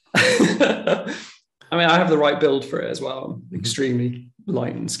that. I mean, I have the right build for it as well. I'm extremely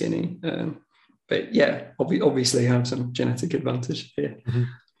light and skinny. But yeah, obviously I have some genetic advantage here.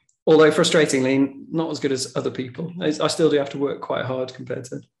 Although frustratingly, not as good as other people. I still do have to work quite hard compared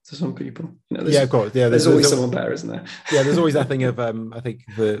to some people. Of course. Yeah, there's always someone better, isn't there? Yeah, there's always that thing of, I think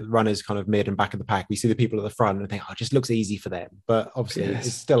the runners kind of mid and back of the pack. We see the people at the front and think, it just looks easy for them. But obviously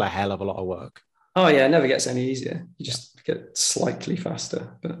it's still a hell of a lot of work. Oh yeah, it never gets any easier. You just get slightly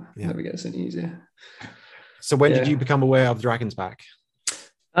faster, but it never gets any easier. So when did you become aware of Dragon's Back?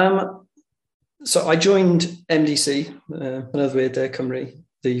 So I joined MDC, another weird Cymru,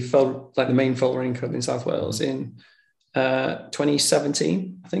 the main fell running club in South Wales in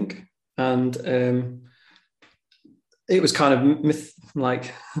 2017, I think. And it was kind of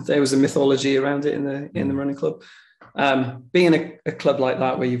there was a mythology around it in the running club. Being in a club like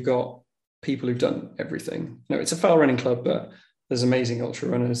that where you've got people who've done everything. It's a fell running club, but there's amazing ultra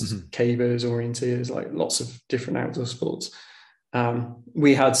runners, cavers, orienteers, like lots of different outdoor sports.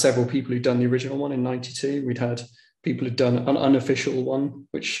 We had several people who'd done the original one in 92. We'd had people who'd done an unofficial one,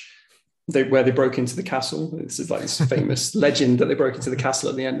 where they broke into the castle. This is like this famous legend that they broke into the castle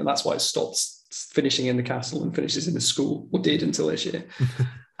at the end, and that's why it stops finishing in the castle and finishes in the school, or did until this year.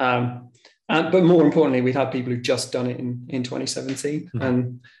 But more importantly, we'd had people who'd just done it in 2017.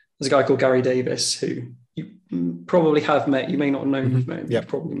 And there's a guy called Gary Davis who you probably have met. You may not know you've met him. You've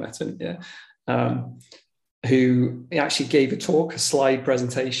probably met him. Yeah. Who actually gave a slide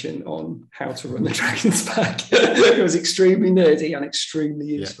presentation on how to run the Dragon's Back. It was extremely nerdy and extremely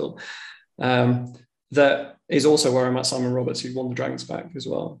useful. That is also where I met Simon Roberts, who won the Dragon's Back as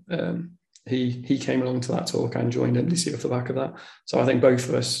well. He came along to that talk and joined MDC off the back of that. So I think both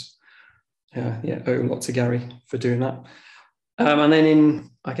of us owe a lot to Gary for doing that. And then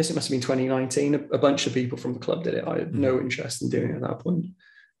I guess it must have been 2019, a bunch of people from the club did it. I had no interest in doing it at that point.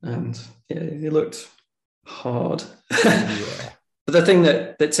 And it looked hard. But the thing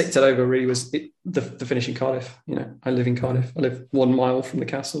that ticked it over really was the finish in Cardiff. I live in Cardiff. I live 1 mile from the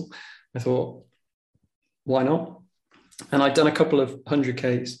castle. I thought, why not? And I'd done a couple of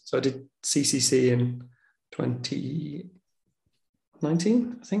 100Ks. So I did CCC in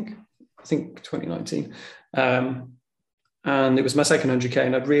 2019, I think 2019. And it was my second 100K,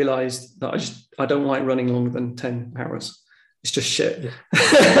 and I'd realised that I don't like running longer than 10 hours. It's just shit.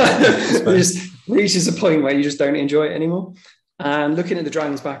 It just reaches a point where you just don't enjoy it anymore. And looking at the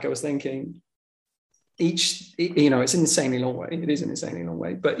Dragon's Back, I was thinking, it's an insanely long way. It is an insanely long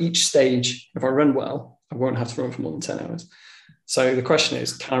way. But each stage, if I run well, I won't have to run for more than 10 hours. So the question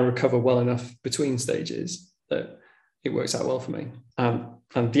is, can I recover well enough between stages that it works out well for me?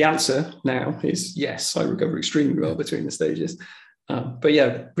 And the answer now is yes, I recover extremely well between the stages. But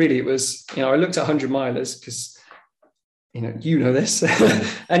yeah, really it was, I looked at 100 milers because, this.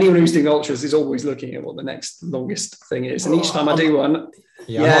 Anyone who's doing ultras is always looking at what the next longest thing is. And each time I do one...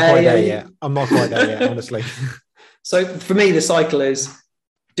 I'm not quite there yet. I'm not quite there yet, honestly. So for me, the cycle is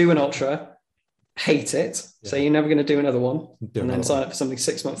do an ultra, hate it, so you're never going to do another one, and then sign up for something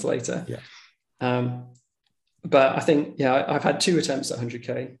 6 months later. But I think, I've had 2 attempts at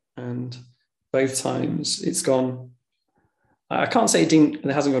 100K, and both times it's gone. I can't say it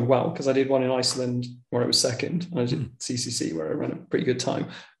hasn't gone well, because I did one in Iceland where it was second, and I did CCC where I ran a pretty good time,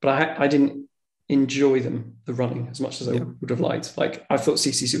 but I didn't enjoy the running as much as I would have liked. Like, I thought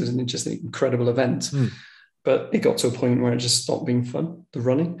CCC was an interesting, incredible event, but it got to a point where it just stopped being fun, the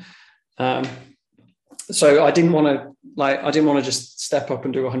running. So I didn't want to just step up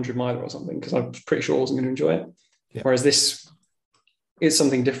and do 100 mile or something, because I was pretty sure I wasn't going to enjoy it. Yeah. Whereas this is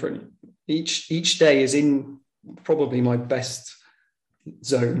something different. Each day is in probably my best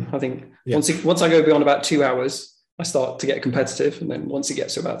zone. I think once I go beyond about 2 hours, I start to get competitive, and then once it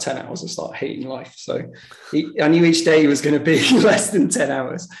gets to about 10 hours, I start hating life. So I knew each day was going to be less than 10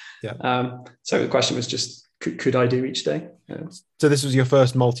 hours. Yeah. So the question was just, could I do each day? Yeah. So this was your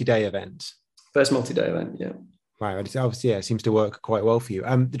first multi-day event? First multi-day event, yeah. Right, obviously, it seems to work quite well for you.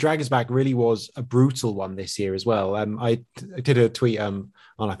 The Dragons Back really was a brutal one this year as well. I did a tweet on,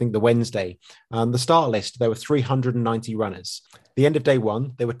 I think, the Wednesday. The start list, there were 390 runners. The end of day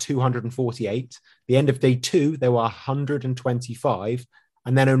 1, there were 248. The end of day 2, there were 125.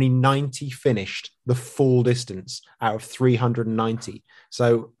 And then only 90 finished the full distance out of 390.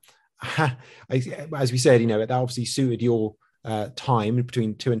 So, as we said, that obviously suited your time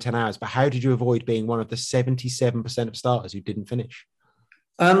between 2 and 10 hours, but how did you avoid being one of the 77% of starters who didn't finish?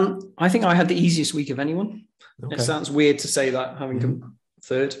 I think I had the easiest week of anyone. Okay. It sounds weird to say that, having come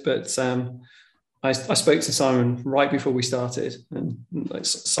third, but I spoke to Simon right before we started, and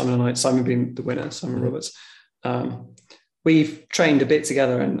Simon being the winner, Simon Roberts. We've trained a bit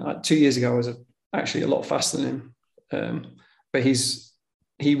together, and 2 years ago I was actually a lot faster than him, but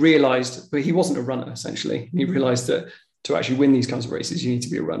he realised, but he wasn't a runner essentially. He realised that to actually win these kinds of races, you need to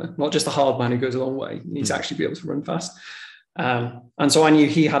be a runner, not just a hard man who goes a long way. You need to actually be able to run fast. And so I knew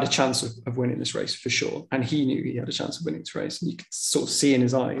he had a chance of winning this race for sure. And he knew he had a chance of winning this race. And you could sort of see in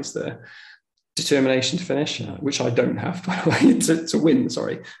his eyes the determination to finish, which I don't have, by the way, to win.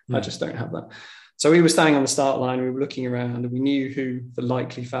 Sorry, I just don't have that. So we were standing on the start line, we were looking around, and we knew who the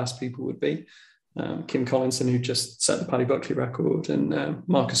likely fast people would be. Kim Collinson, who just set the Paddy Buckley record, and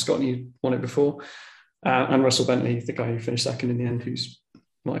Marcus Scott, who won it before. And Russell Bentley, the guy who finished second in the end, who's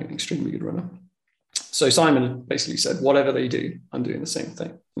like an extremely good runner. So Simon basically said, whatever they do, I'm doing the same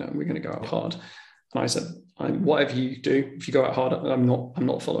thing. We're going to go out hard. And I said, whatever you do, if you go out hard, I'm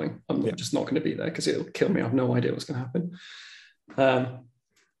not following. I'm just not going to be there, because it'll kill me. I have no idea what's going to happen.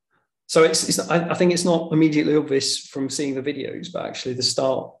 So I think it's not immediately obvious from seeing the videos, but actually the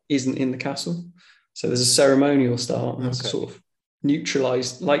start isn't in the castle. So there's a ceremonial start, and it's sort of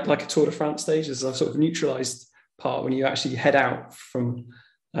neutralized, like a Tour de France stage. There's a sort of neutralized part when you actually head out from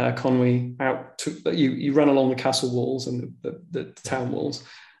Conwy out to, you run along the castle walls and the town walls,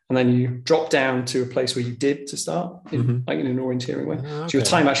 and then you drop down to a place where you did to start, in an orienteering way. Okay. So your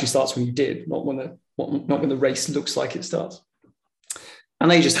time actually starts when you did, not when the race looks like it starts.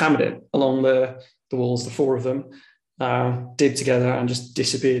 And they just hammered it along the walls, the 4 of them, did together and just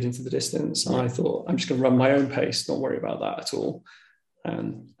disappeared into the distance. And I thought, I'm just going to run my own pace, not worry about that at all,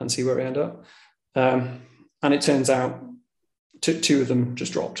 and see where we end up. And it turns out 2 of them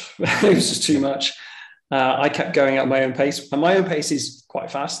just dropped. It was just too much. I kept going at my own pace, and my own pace is quite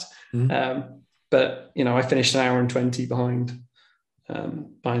fast. But I finished 1 hour and 20 behind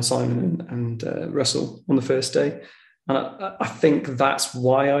Simon and Russell on the first day. And I think that's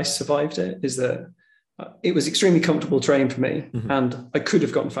why I survived it, is that it was extremely comfortable terrain for me, and I could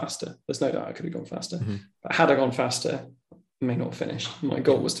have gone faster. There's no doubt I could have gone faster. But had I gone faster, I may not have finished. My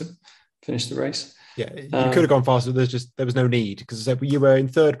goal was to finich the race. Yeah, you could have gone faster. There was no need, because you were in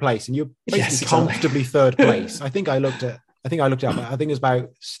third place, and you're basically comfortably third place. I think I looked at. I think it was about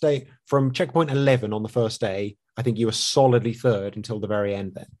from checkpoint 11 on the first day. I think you were solidly third until the very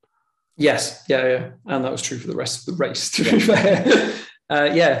end. Then. Yes, yeah, and that was true for the rest of the race. To be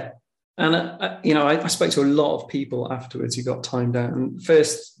fair, And, I spoke to a lot of people afterwards who got timed out. And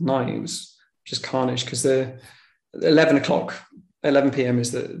first night, it was just carnage, because the 11 p.m.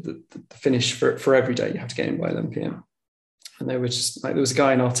 is the finish for every day. You have to get in by 11 p.m. And there was a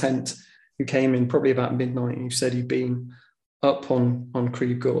guy in our tent who came in probably about midnight, who said he'd been up on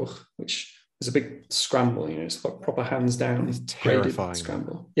Crib Goch, which is a big scramble. It's like proper hands down. It's terrifying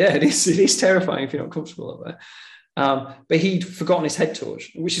Scramble. Yeah, it is. It is terrifying if you're not comfortable up there. But he'd forgotten his head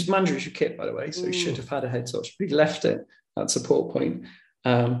torch, which is mandatory for kit, by the way. So he should have had a head torch, but he left it at support point.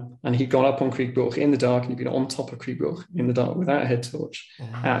 And he'd gone up on Crib Goch in the dark, and he'd been on top of Crib Goch in the dark without a head torch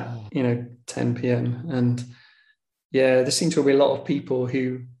at 10 p.m. And there seemed to be a lot of people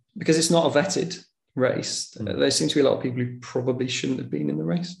who, because it's not a vetted race, there seem to be a lot of people who probably shouldn't have been in the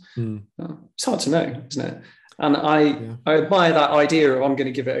race. It's hard to know, isn't it? And I admire that idea of, I'm going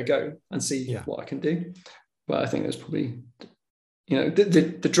to give it a go and see what I can do. But I think there's probably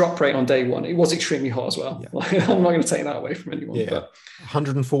the drop rate on day one, it was extremely hot as well. Yeah. I'm not going to take that away from anyone. Yeah. But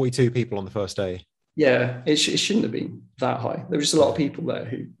 142 people on the first day. Yeah, it shouldn't have been that high. There were just a lot of people there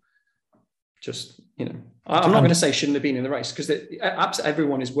who just, I'm not going to say shouldn't have been in the race, because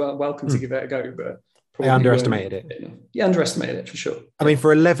everyone is welcome to give it a go, but they underestimated it. You underestimated it for sure. I mean, for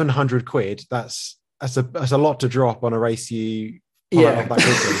 1,100 quid, that's a lot to drop on a race you pull out of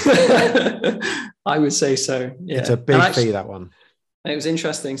that quickly. I would say so. Yeah. It's a big fee, that one. It was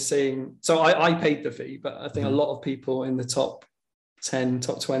interesting seeing. So I paid the fee, but I think a lot of people in the top 10,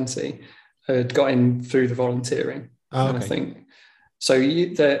 top 20 had got in through the volunteering. Oh, okay. And I think so.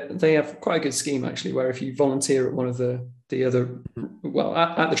 They have quite a good scheme actually, where if you volunteer at one of the other, well,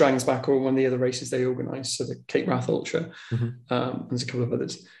 at the Dragon's Back or one of the other races they organise, so the Cape Wrath Ultra, there's a couple of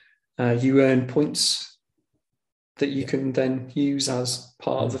others, you earn points that you can then use as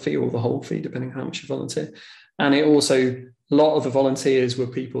part of the fee or the whole fee, depending on how much you volunteer. And it also, a lot of the volunteers were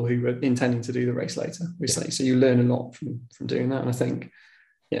people who were intending to do the race later, obviously. So you learn a lot from doing that. And I think,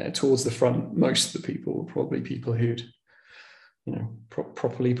 towards the front, most of the people were probably people who'd,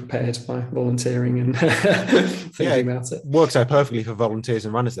 properly prepared by volunteering and thinking about it. Works out perfectly for volunteers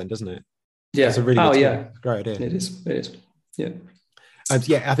and runners then, doesn't it? Yeah. It's a really great idea. It is. Yeah. I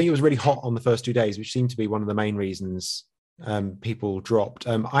think it was really hot on the first 2 days, which seemed to be one of the main reasons people dropped.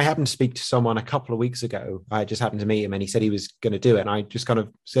 I happened to speak to someone a couple of weeks ago. I just happened to meet him and he said he was going to do it. And I just kind of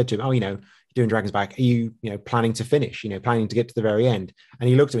said to him, you're doing Dragon's Back. Are you, planning to finish, planning to get to the very end? And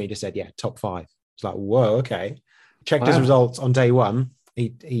he looked at me and just said, top 5. It's like, whoa, okay. Checked his results on day one.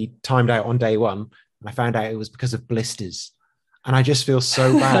 He timed out on day one. And I found out it was because of blisters. And I just feel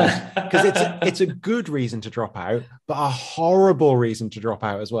so bad because it's a good reason to drop out, but a horrible reason to drop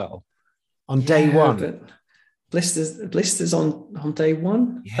out as well on day one. But blisters on day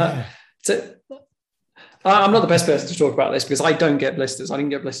one. Yeah. I'm not the best person to talk about this because I don't get blisters. I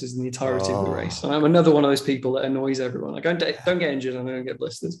didn't get blisters in the entirety of the race. I'm another one of those people that annoys everyone. I don't get injured and I don't get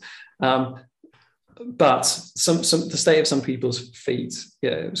blisters. But the state of some people's feet,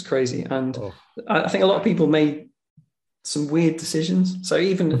 it was crazy. And I think a lot of people made some weird decisions. So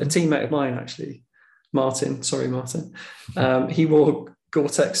even a teammate of mine, actually, Martin, he wore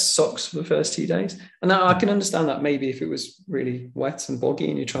Gore-Tex socks for the first 2 days. And now I can understand that maybe if it was really wet and boggy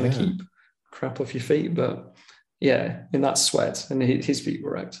and you're trying to keep crap off your feet. But in that sweat, and his feet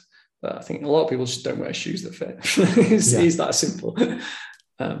were wrecked. But I think a lot of people just don't wear shoes that fit. It's that simple.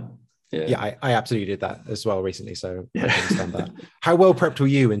 I absolutely did that as well recently, so I can understand that. How well prepped were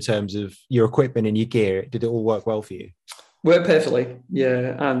you in terms of your equipment and your gear? Did it all work well for you? Worked perfectly,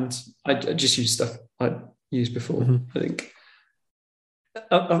 and I just used stuff I'd used before. I think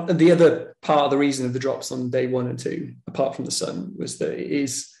the other part of the reason of the drops on day 1 and 2, apart from the sun, was that it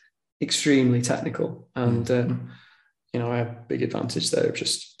is extremely technical, and I have a big advantage there of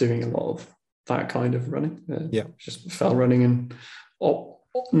just doing a lot of that kind of running. Just fell running and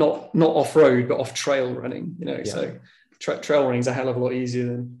not off-road but off-trail running, so trail running is a hell of a lot easier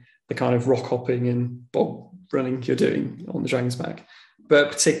than the kind of rock hopping and bog running you're doing on the Dragon's Back.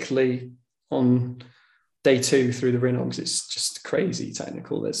 But particularly on day 2 through the Rhinogs, it's just crazy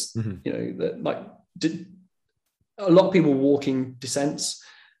technical. There's a lot of people walking descents,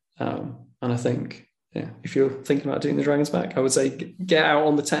 and I think if you're thinking about doing the Dragon's Back, I would say get out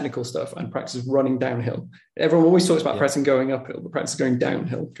on the technical stuff and practice running downhill. Everyone always talks about practicing going uphill, but practice going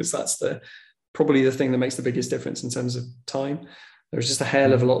downhill, because that's probably the thing that makes the biggest difference in terms of time. There's just a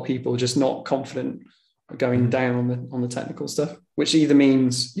hell of a lot of people just not confident going down on the technical stuff, which either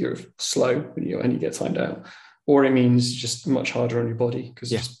means you're slow and you get timed out, or it means just much harder on your body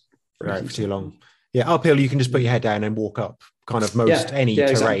because it's just for too long. Uphill you can just put your head down and walk up kind of most any terrain,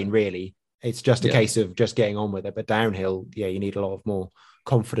 exactly. Really. It's just a case of just getting on with it. But downhill, you need a lot of more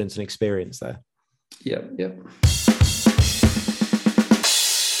confidence and experience there. Yeah.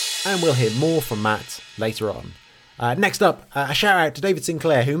 And we'll hear more from Matt later on. Next up, a shout out to David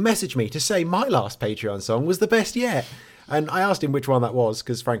Sinclair, who messaged me to say my last Patreon song was the best yet. And I asked him which one that was,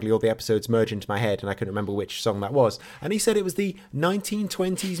 because frankly all the episodes merge into my head and I couldn't remember which song that was. And he said it was the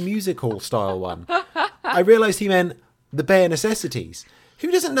 1920s music hall style one. I realised he meant the Bare Necessities. Who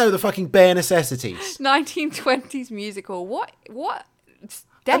doesn't know the fucking Bare Necessities? 1920s musical. What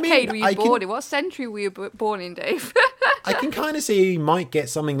decade were you born in? What century were you born in, Dave? I can kind of see you might get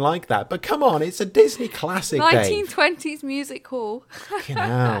something like that. But come on, it's a Disney classic, 1920s Dave. musical. Fucking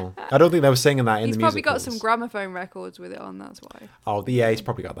hell. I don't think they were singing that in the music. He's probably got some gramophone records with it on, that's why. Oh, he's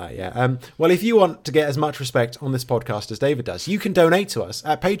probably got that, yeah. Well, if you want to get as much respect on this podcast as David does, you can donate to us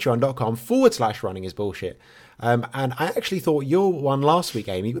at patreon.com/runningisbullshit. And I actually thought your one last week,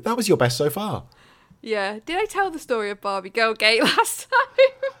 Amy, that was your best so far. Yeah. Did I tell the story of Barbie Girl Gate last time?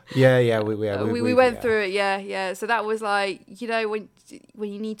 Yeah, we went through it. Yeah. So that was like,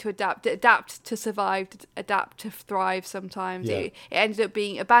 when you need to adapt to survive, adapt to thrive. Sometimes it ended up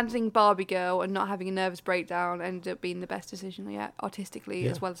being abandoning Barbie Girl and not having a nervous breakdown. Ended up being the best decision yet, artistically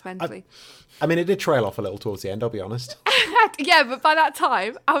as well as mentally. I mean, it did trail off a little towards the end. I'll be honest. Yeah, but by that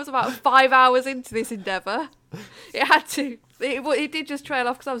time, I was about 5 hours into this endeavour. It had to. It did just trail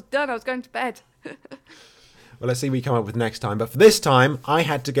off because I was done. I was going to bed. Well, let's see what we come up with next time. But for this time, I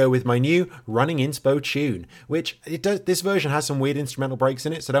had to go with my new Running Inspo tune, which this version has some weird instrumental breaks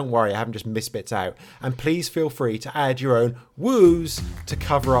in it, so don't worry, I haven't just missed bits out. And please feel free to add your own woos to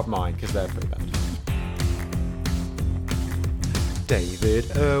cover up mine, because they're pretty bad. David,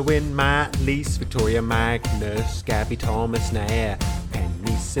 Irwin, Matt, Lise, Victoria, Magnus, Gabby, Thomas, Nair,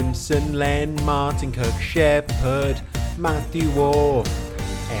 Penny, Simpson, Len, Martin, Kirk, Shepherd, Matthew Waugh,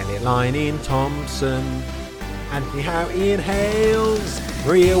 Elliot, Line, Thompson, Anthony Howe, Ian Hales,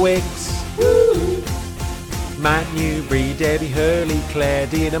 Maria Wicks, woo! Matt Newbury, Debbie Hurley, Claire,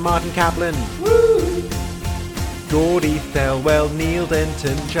 Dina, Martin Kaplan, woo! Geordie Thelwell, Neil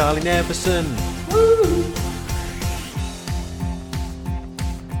Denton, Charlie Neverson, woo!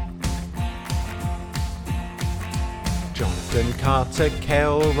 Jonathan Carter,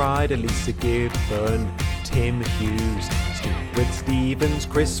 Kel Ryder, Lisa Gibbon, Tim Hughes, Stuart Stevens,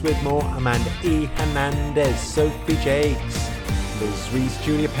 Chris Whitmore, Amanda E. Hernandez, Sophie Jakes, Liz Reese,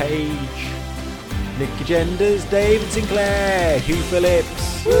 Julia Page, Nicky Genders, David Sinclair, Hugh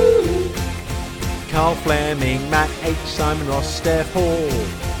Phillips, woo! Carl Fleming, Matt H. Simon Ross, Steph Hall,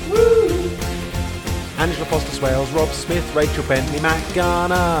 woo! Angela Foster Swales, Rob Smith, Rachel Bentley, Matt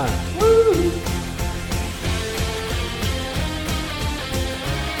Garner, woo!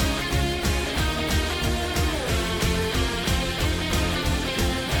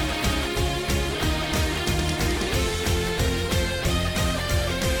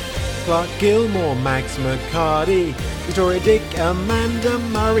 Clark Gilmore, Max McCarty, Victoria Dick, Amanda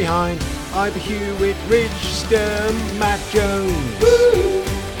Murray Hind, Ivor Hewitt, Rich Sturm, Matt Jones, woo!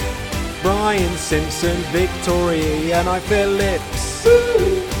 Brian Simpson, Victoria and I Phillips,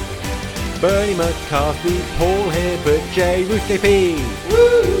 woo! Bernie McCarthy, Paul Hibbert, J. Ruth KP,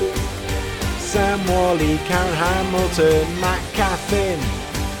 woo! Sam Wally, Karen Hamilton, Matt Caffin.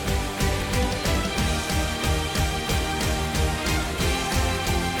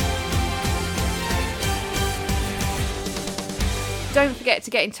 Don't forget to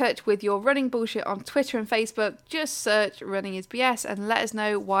get in touch with your running bullshit on Twitter and Facebook. Just search Running is BS and let us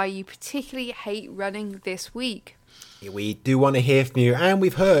know why you particularly hate running this week. We do want to hear from you, and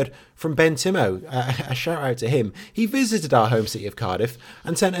we've heard from Ben Timo. A shout out to him. He visited our home city of Cardiff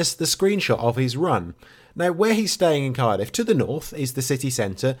and sent us the screenshot of his run. Now, where he's staying in Cardiff, to the north is the city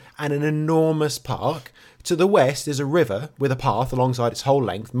centre and an enormous park. To the west is a river with a path alongside its whole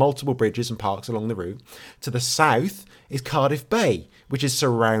length, multiple bridges and parks along the route. To the south is Cardiff Bay, which is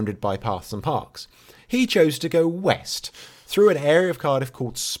surrounded by paths and parks. He chose to go west, through an area of Cardiff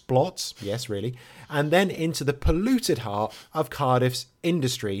called Splots, yes, really, and then into the polluted heart of Cardiff's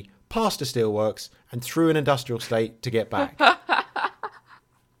industry, past a steelworks, and through an industrial estate to get back.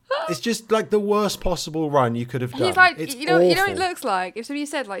 It's just like the worst possible run you could have done. He's like, it's you know what awful. it looks like? If somebody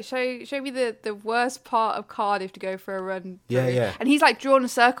said, like, show me the worst part of Cardiff to go for a run through. Yeah. And he's like drawn a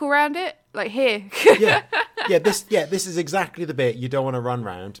circle around it, like here. This is exactly the bit you don't want to run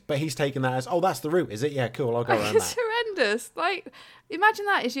round. But he's taken that as, oh, that's the route, is it? Yeah, cool, I'll go around It's that. horrendous. Like, imagine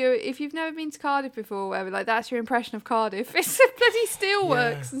that if you've never been to Cardiff before, or whatever, like that's your impression of Cardiff. It's a bloody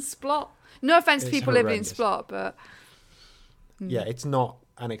steelworks and Splot. No offence to It's people living in horrendous. Splot, but Yeah, it's not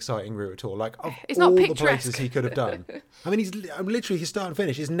an exciting route at all. Like, of It's all not the picturesque. places he could have done. I mean, literally his start and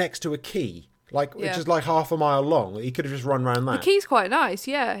finish is next to a quay. Like, Yeah. it's just like half a mile long. He could have just run around that. the quay's quite nice.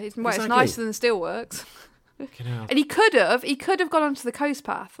 Yeah, it's Exactly. nicer than the steelworks. Fucking hell. And he could have gone onto the coast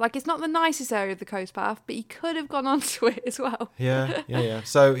path. Like, it's not the nicest area of the coast path, but he could have gone onto it as well. Yeah.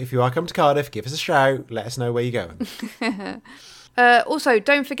 So if you are coming to Cardiff, give us a shout. Let us know where you're going. Also,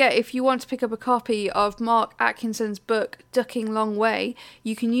 don't forget, if you want to pick up a copy of Mark Atkinson's book, Ducking Long Way,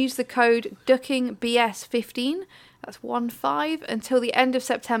 you can use the code DuckingBS15, that's 15, until the end of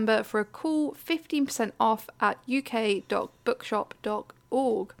September for a cool 15% off at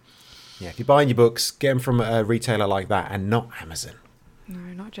uk.bookshop.org. Yeah, if you're buying your books, get them from a retailer like that and not Amazon.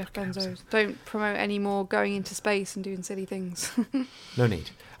 No, not Jeff Bezos. Don't promote any more going into space and doing silly things. No need.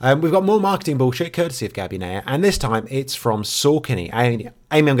 We've got more marketing bullshit courtesy of Gabby Nair, and this time it's from Saucony. Amy,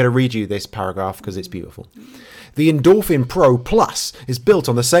 I'm going to read you this paragraph because it's beautiful. The Endorphin Pro Plus is built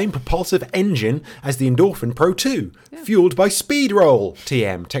on the same propulsive engine as the Endorphin Pro 2, fueled by Speedroll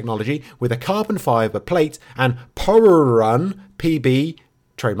TM technology with a carbon fibre plate and Porrun PB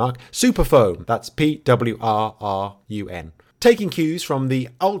trademark Superfoam. That's PWRRUN. Taking cues from the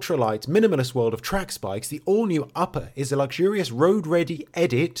ultralight minimalist world of track spikes, the all-new upper is a luxurious road-ready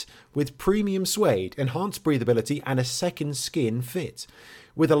edit with premium suede, enhanced breathability and a second skin fit.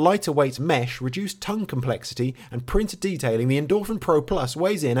 With a lighter weight mesh, reduced tongue complexity and printed detailing, the Endorphin Pro Plus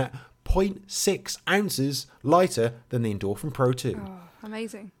weighs in at 0.6 ounces lighter than the Endorphin Pro 2. Oh,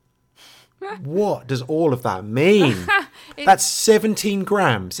 amazing. What does all of that mean? That's 17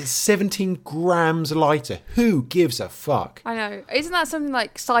 grams. It's 17 grams lighter. Who gives a fuck? I know. Isn't that something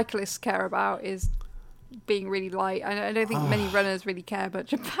like cyclists care about, is being really light? I don't think many runners really care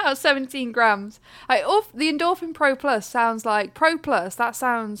much about 17 grams. The Endorphin Pro Plus sounds like Pro Plus. That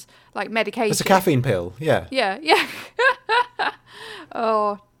sounds like medication. It's a caffeine pill. Yeah. Yeah.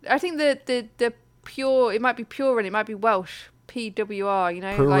 Oh, I think the pure, it might be pure and it might be Welsh. PWR,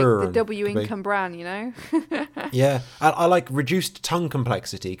 like the W in Cumbrian, Yeah, I like reduced tongue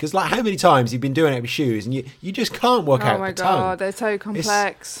complexity, because like how many times you've been doing it with shoes and you just can't work out the tongue. Oh my god, they're so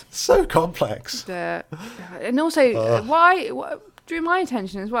complex. It's so complex. And also, why drew my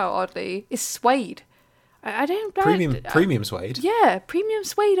attention as well, oddly, is suede. I don't premium suede. Yeah, premium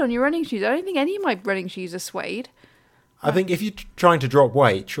suede on your running shoes. I don't think any of my running shoes are suede. I think if you're trying to drop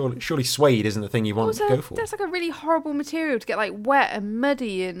weight, surely suede isn't the thing you want to go for. That's like a really horrible material to get like wet and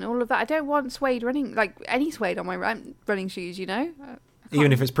muddy and all of that. I don't want suede like any suede on my running shoes, Even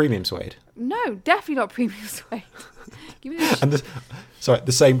if it's premium suede? No, definitely not premium suede. Give me and the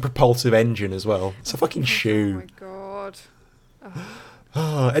same propulsive engine as well. It's a fucking shoe. Oh my god.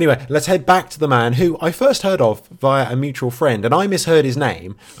 Anyway, let's head back to the man who I first heard of via a mutual friend, and I misheard his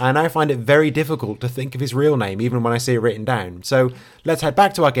name, and I find it very difficult to think of his real name even when I see it written down. So let's head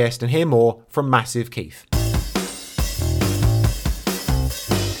back to our guest and hear more from Massive Keith.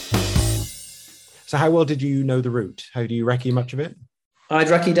 So how well did you know the route? How do you recce much of it? I'd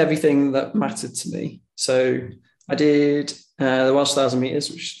recce'd everything that mattered to me. So I did the Welsh 1,000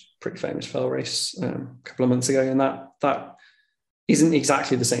 metres, which is a pretty famous fell race a couple of months ago, and that isn't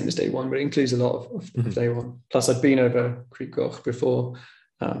exactly the same as day one, but it includes a lot of day one. Plus, I'd been over Crib Goch before.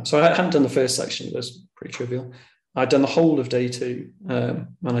 So I hadn't done the first section. It was pretty trivial. I'd done the whole of day two, and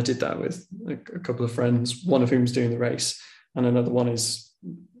I did that with a couple of friends, one of whom was doing the race, and another one is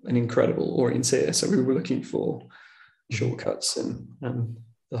an incredible orienteer. So we were looking for shortcuts and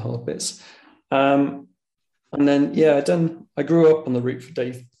the hard bits. And then, I grew up on the route for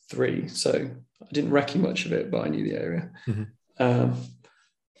day three. So I didn't recce much of it, but I knew the area. Mm-hmm.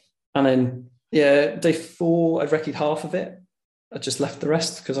 And then, day four, I'd recce'd half of it. I just left the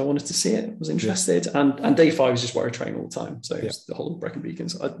rest because I wanted to see it, was interested. Yeah. And day five was just where I train all the time. So it was the whole of Brecon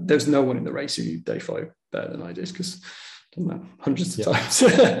Beacons. There was no one in the race who knew day five better than I did, because I've done that hundreds of times.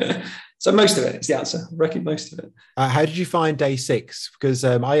 So most of it is the answer. I recce'd most of it. How did you find day six? Because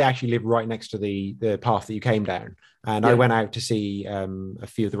I actually live right next to the path that you came down. And I went out to see a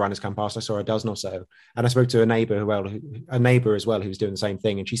few of the runners come past. I saw a dozen or so, and I spoke to a neighbour as well who was doing the same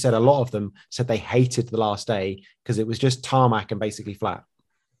thing. And she said a lot of them said they hated the last day because it was just tarmac and basically flat.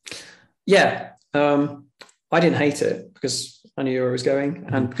 Yeah, I didn't hate it because I knew where I was going,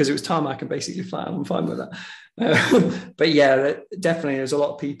 and because it was tarmac and basically flat, I'm fine with that. But yeah, definitely, there's a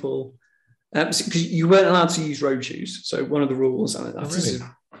lot of people because you weren't allowed to use road shoes. So one of the rules, and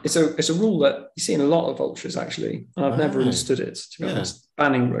it's a rule that you see in a lot of ultras, actually, and I've never understood it, to be honest,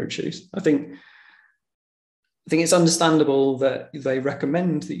 banning road shoes. I think it's understandable that they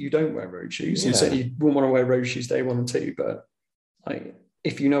recommend that you don't wear road shoes, and certainly you wouldn't want to wear road shoes day 1 and 2, but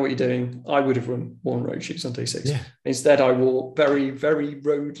if you know what you're doing, I would have worn road shoes on day 6. Yeah. Instead, I wore very, very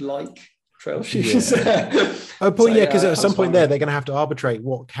road-like trail shoes. Yeah. Because at some point they're going to have to arbitrate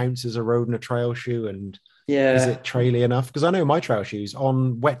what counts as a road and a trail shoe, and is it traily enough? Because I know my trail shoes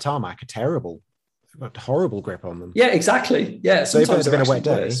on wet tarmac are terrible. I've got horrible grip on them. Yeah, exactly. Yeah, sometimes it's been a wet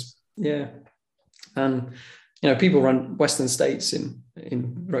day. Worse. Yeah, and people run Western States in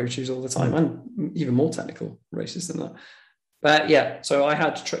road shoes all the time, and even more technical races than that. But so I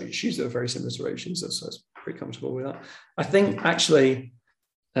had shoes that were very similar to road shoes, so I was pretty comfortable with that. I think actually,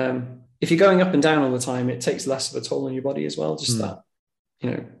 if you're going up and down all the time, it takes less of a toll on your body as well. Just that,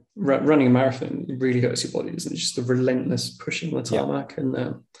 running a marathon, it really hurts your body, doesn't it? Just the relentless pushing on the tarmac.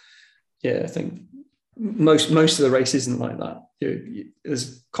 And I think most of the race isn't like that.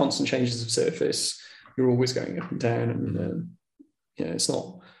 there's constant changes of surface. You're always going up and down, and it's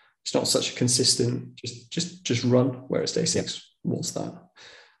not such a consistent just run. Whereas day 6 was that.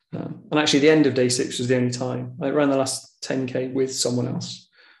 And actually, the end of day 6 was the only time I ran the last 10k with someone else,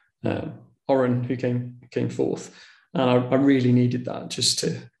 Oren, who came fourth, and I really needed that just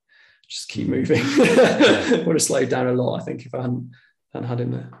to keep moving. Would have slowed down a lot, I think, if I hadn't had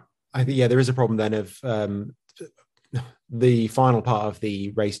him there. I think there is a problem then of the final part of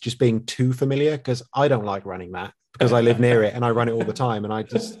the race just being too familiar, because I don't like running that because I live near it and I run it all the time, and I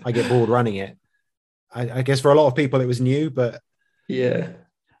get bored running it. I guess for a lot of people it was new, but yeah.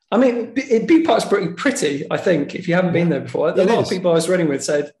 I mean, Bee Park's pretty, I think, if you haven't been there before. A lot of people I was running with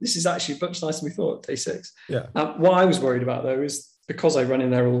said, this is actually much nicer than we thought, day 6. Yeah. What I was worried about, though, is because I run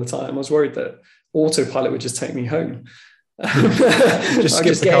in there all the time, I was worried that autopilot would just take me home. Just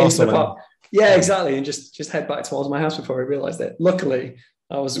skip the castle. Yeah, exactly. And just head back towards my house before I realised it. Luckily,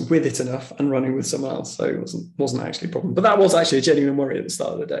 I was with it enough and running with someone else, so it wasn't actually a problem. But that was actually a genuine worry at the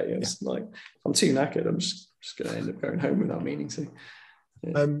start of the day. It was like, I'm too knackered. I'm just going to end up going home without meaning to.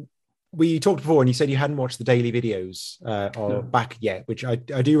 Yeah. We talked before and you said you hadn't watched the daily videos back yet, which I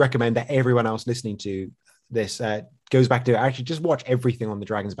do recommend that everyone else listening to this goes back to. Actually, just watch everything on the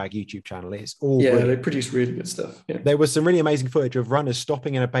Dragon's Back YouTube channel. It's all brilliant. They produce really good stuff. Yeah. There was some really amazing footage of runners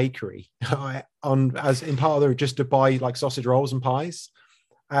stopping in a bakery as in part of the, just to buy like sausage rolls and pies.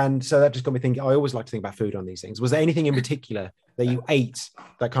 And so that just got me thinking, I always like to think about food on these things. Was there anything in particular that you ate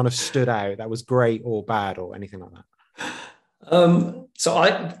that kind of stood out, that was great or bad or anything like that? So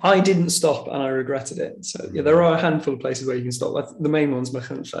I didn't stop and I regretted it. So yeah, there are a handful of places where you can stop. The main one's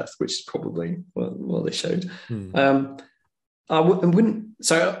Machynlleth, which is probably what they showed. I wouldn't.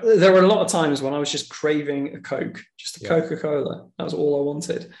 So there were a lot of times when I was just craving a Coke, just a Coca-Cola. That was all I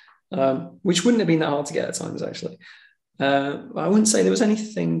wanted, which wouldn't have been that hard to get at times, actually. I wouldn't say there was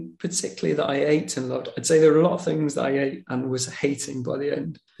anything particularly that I ate and loved. I'd say there were a lot of things that I ate and was hating by the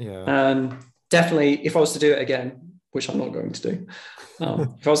end. Definitely, if I was to do it again, which I'm not going to do,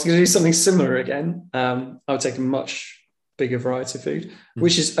 if I was going to do something similar again, I would take a much bigger variety of food,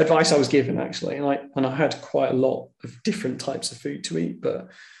 which is advice I was given, actually. And I had quite a lot of different types of food to eat. But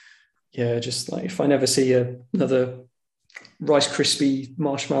yeah, just like if I never see another Rice Krispie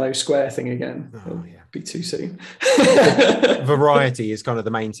marshmallow square thing again, it'll be too soon. Variety is kind of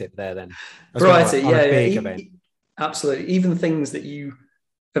the main tip there then. Variety, absolutely. Even things that you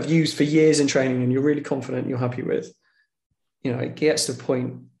have used for years in training and you're really confident you're happy with, it gets to a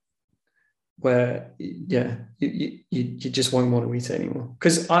point where you just won't want to eat it anymore.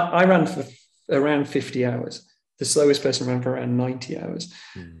 Because I ran for around 50 hours. The slowest person ran for around 90 hours.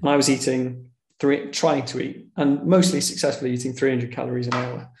 And I was trying to eat, and mostly successfully eating 300 calories an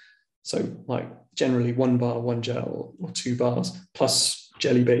hour. So like generally 1 bar, 1 gel or 2 bars, plus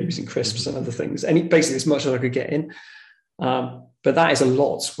jelly babies and crisps and other things. And basically as much as I could get in. But that is a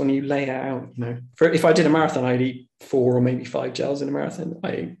lot when you lay it out, if I did a marathon, I'd eat 4 or maybe 5 gels in a marathon.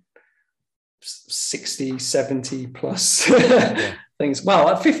 I ate 60, 70 plus things. Well,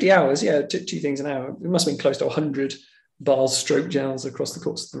 at 50 hours, 2 things an hour. It must have been close to 100 bars stroke gels across the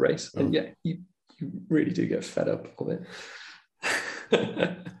course of the race. And you really do get fed up of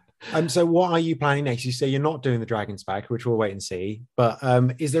it. So what are you planning next? You say you're not doing the Dragon's Back, which we'll wait and see. But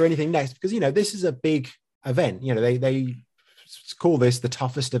is there anything next? Because, this is a big event. They call this the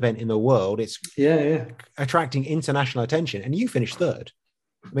toughest event in the world. It's attracting international attention. And you finished 3rd.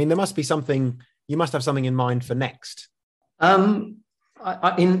 I mean, there must be something, you must have something in mind for next. In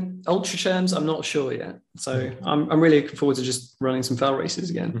ultra terms, I'm not sure yet. So I'm really looking forward to just running some fell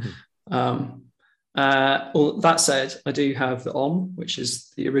races again. Well, that said, I do have the ON, which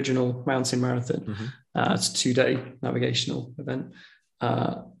is the original mountain marathon. It's a 2-day navigational event,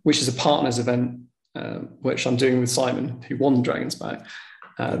 which is a partners event, which I'm doing with Simon, who won the Dragon's Back.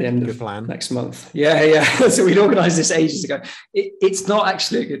 At the end of next month. So we'd organised this ages ago. It's not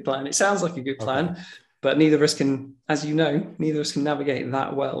actually a good plan. It sounds like a good plan, but neither of us can, as you know, navigate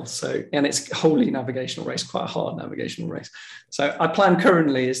that well. So, and it's a wholly navigational race, quite a hard navigational race. So our plan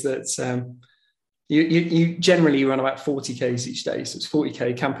currently is that you generally run about 40Ks each day. So it's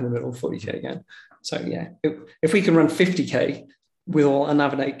 40K, camp in the middle, 40K again. So if we can run 50K with all our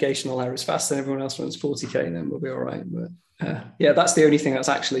navigational errors faster than everyone else runs 40K, then we'll be all right. But that's the only thing that's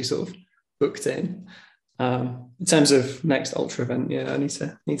actually sort of booked in. In terms of next ultra event, I need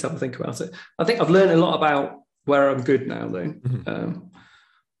to have a think about it. I think I've learned a lot about where I'm good now, though.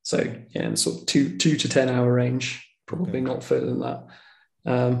 In sort of 2 to 10 hour range, probably not further than that.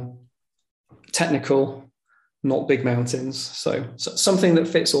 Technical, not big mountains. So something that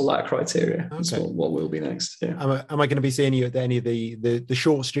fits all that criteria is Okay. what will be next. Yeah. Am I going to be seeing you at any of the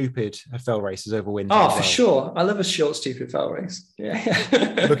short, stupid fell races over winter? Oh, as for well? sure. I love a short, stupid fell race.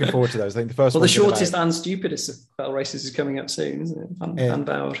 Yeah. Looking forward to those. I think the first Well, one. the shortest and stupidest of fell races is coming up soon, isn't it? Van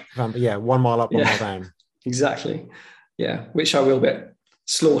Boud. Yeah, 1 mile up, 1 mile down. Exactly. Yeah, which I will get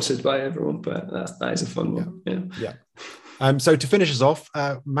slaughtered by everyone, but that is a fun one. Yeah. So to finish us off,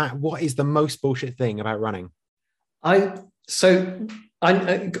 Matt, what is the most bullshit thing about running? I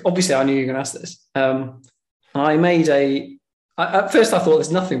obviously I knew you were going to ask this. I made at first I thought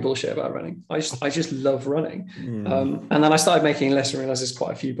there's nothing bullshit about running. I just love running. And then I started making lists and realized there's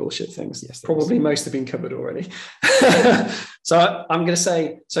quite a few bullshit things. Yes, probably most have been covered already. So I'm going to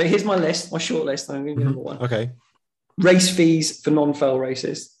say, so here's my list, my short list. I'm going to give number one. Okay. Race fees for non-fell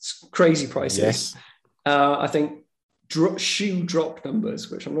races. It's crazy prices. Yes. I think shoe drop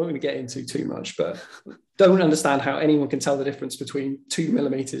numbers, which I'm not going to get into too much, but don't understand how anyone can tell the difference between 2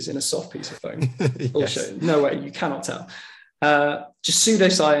 millimeters in a soft piece of foam. Bullshit. Yes. No way, you cannot tell. Just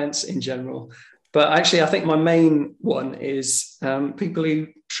pseudoscience in general. But actually, I think my main one is people who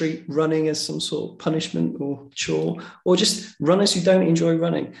treat running as some sort of punishment or chore, or just runners who don't enjoy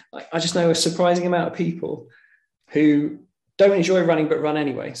running. I just know a surprising amount of people who don't enjoy running but run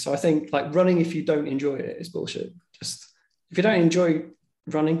anyway. So I think like running, if you don't enjoy it, is bullshit. Just if you don't enjoy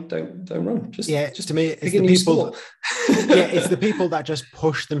running, don't run. Just to me, it's pick the a new people. sport. It's the people that just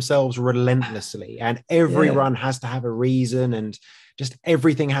push themselves relentlessly, and every run has to have a reason, and just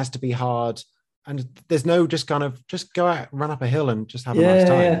everything has to be hard. And there's no just go out, run up a hill, and just have a nice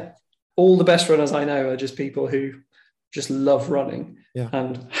time. Yeah. All the best runners I know are just people who just love running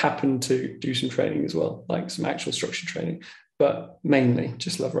and happen to do some training as well, like some actual structured training, but mainly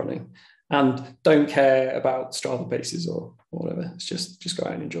just love running and don't care about Strava paces or whatever. It's just go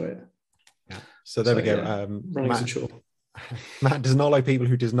out and enjoy it. Yeah. So there we go. Running is a chore. Matt does not like people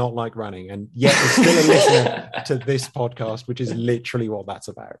who does not like running, and yet is still a listener to this podcast, which is literally what that's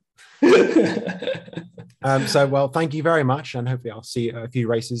about. Well, thank you very much, and hopefully I'll see a few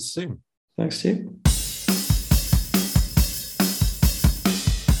races soon. Thanks to you.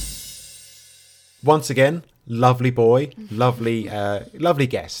 Once again, lovely boy, lovely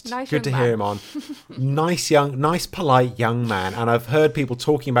guest. Nice Good to young hear man. him on. Nice, polite young man. And I've heard people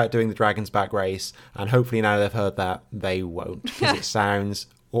talking about doing the Dragon's Back race, and hopefully now they've heard that, they won't, because it sounds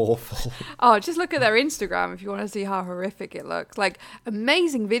awful. Oh, just look at their Instagram if you want to see how horrific it looks. Like,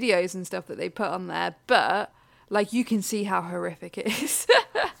 amazing videos and stuff that they put on there, but like you can see how horrific it is.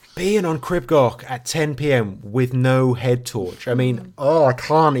 Being on Cribgoch at 10 p.m. with no head torch. I mean, I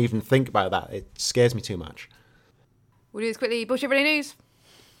can't even think about that. It scares me too much. We'll do this quickly. Bullshit running news.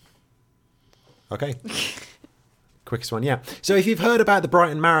 Okay. Quickest one, yeah. So if you've heard about the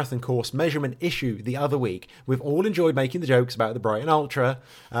Brighton Marathon course measurement issue the other week, we've all enjoyed making the jokes about the Brighton Ultra.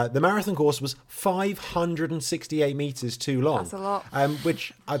 The marathon course was 568 metres too long. That's a lot.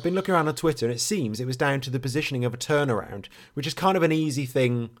 Which I've been looking around on Twitter, and it seems it was down to the positioning of a turnaround, which is kind of an easy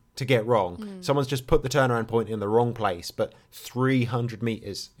thing to get wrong. Someone's just put the turnaround point in the wrong place, but 300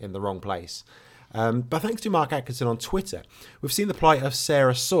 metres in the wrong place. But thanks to Mark Atkinson on Twitter, we've seen the plight of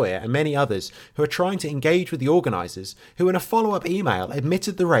Sarah Sawyer and many others who are trying to engage with the organisers, who in a follow-up email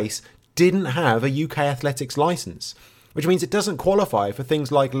admitted the race didn't have a UK athletics licence, which means it doesn't qualify for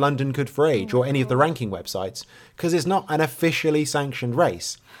things like London Good for Age or any of the ranking websites, because it's not an officially sanctioned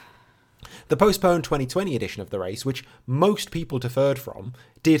race. The postponed 2020 edition of the race, which most people deferred from,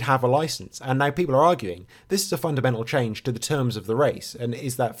 did have a licence, and now people are arguing this is a fundamental change to the terms of the race, and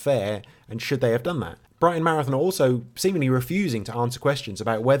is that fair, and should they have done that? Brighton Marathon are also seemingly refusing to answer questions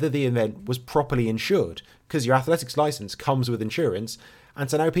about whether the event was properly insured, because your athletics licence comes with insurance, and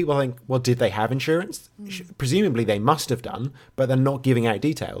so now people think, well, did they have insurance? Presumably they must have done, but they're not giving out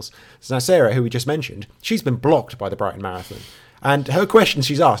details. So now Sarah, who we just mentioned, she's been blocked by the Brighton Marathon. And her questions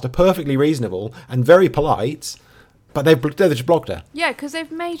she's asked are perfectly reasonable and very polite, but they've just blocked her. Yeah, because they've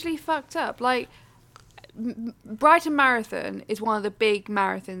majorly fucked up. Like, Brighton Marathon is one of the big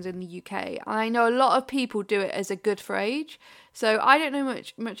marathons in the UK, and I know a lot of people do it as a good for age. So I don't know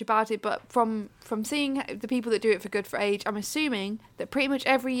much about it, but from seeing the people that do it for good for age, I'm assuming that pretty much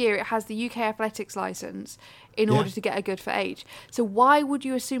every year it has the UK athletics licence in order to get a good for age. So why would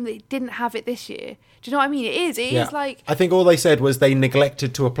you assume that it didn't have it this year? Do you know what I mean? It is like... I think all they said was they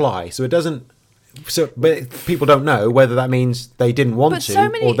neglected to apply, so it doesn't... but people don't know whether that means they didn't want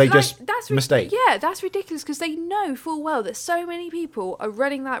or they just mistake. Yeah, that's ridiculous, because they know full well that so many people are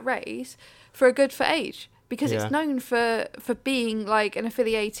running that race for a good for age. because Yeah. it's known for being like an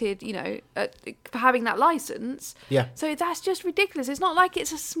affiliated, you know, for having that license. Yeah. So that's just ridiculous. It's not like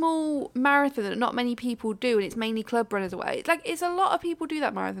it's a small marathon that not many people do, and it's mainly club runners away. It's like it's a lot of people do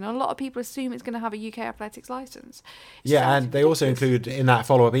that marathon. A lot of people assume it's going to have a UK athletics license. Yeah, and they also include in that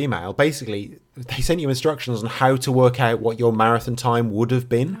follow-up email, basically, they sent you instructions on how to work out what your marathon time would have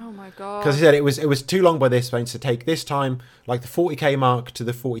been. Oh my god! Because he said it was too long by this point to take this time, like the 40k mark to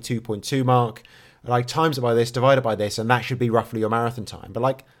the 42.2 mark, like times it by this, divided by this, and that should be roughly your marathon time. But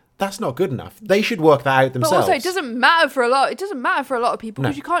like, that's not good enough. They should work that out themselves. But also, it doesn't matter for a lot. It doesn't matter for a lot of people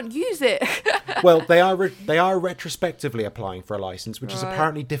because you can't use it. Well, they are retrospectively applying for a license, which is Right.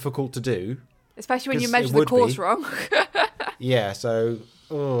 apparently difficult to do. Especially when you 'Cause measure it the would course be. wrong. Yeah, so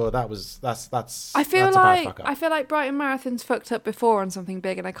that's I feel that's a bad like fuck up. I feel like Brighton Marathon's fucked up before on something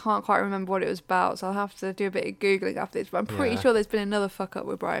big, and I can't quite remember what it was about. So I'll have to do a bit of googling after this. But I'm pretty Yeah. sure there's been another fuck up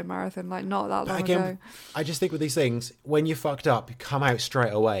with Brighton Marathon, like not that long Again, ago. I just think with these things, when you're fucked up, you come out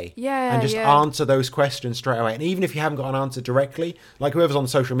straight away. Yeah, And just yeah. answer those questions straight away. And even if you haven't got an answer directly, like whoever's on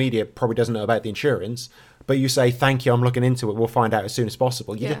social media probably doesn't know about the insurance, but you say, thank you, I'm looking into it, we'll find out as soon as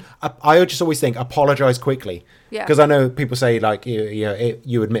possible. I just always think, apologise quickly. Yeah. Because I know people say, like,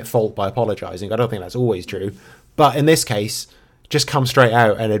 you admit fault by apologising. I don't think that's always true. But in this case, just come straight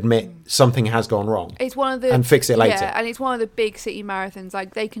out and admit something has gone wrong. It's one of the and fix it later. Yeah, and it's one of the big city marathons.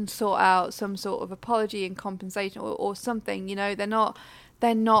 Like they can sort out some sort of apology and compensation or something. You know, they're not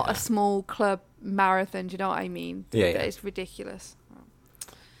a small club marathon. Do you know what I mean? Yeah. It's ridiculous.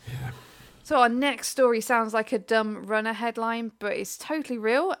 Yeah. So our next story sounds like a dumb runner headline, but it's totally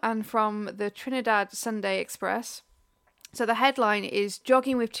real and from the Trinidad Sunday Express. So the headline is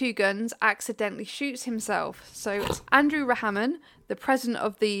 "Jogging with two guns, accidentally shoots himself." So it's Andrew Rahaman, the president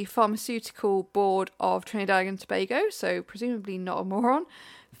of the Pharmaceutical Board of Trinidad and Tobago, so presumably not a moron,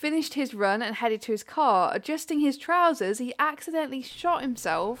 finished his run and headed to his car. Adjusting his trousers, he accidentally shot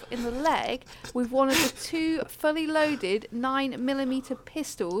himself in the leg with one of the two fully loaded 9mm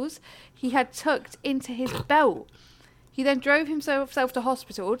pistols he had tucked into his belt. He then drove himself to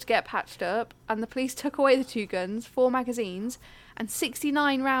hospital to get patched up, and the police took away the two guns, 4 magazines, and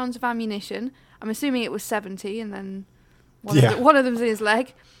 69 rounds of ammunition. I'm assuming it was 70, and then one of them's in his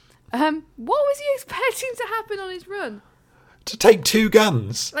leg. What was he expecting to happen on his run? To take two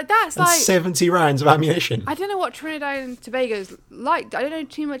guns Like that's and like 70 rounds of ammunition. I don't know what Trinidad and Tobago's like. I don't know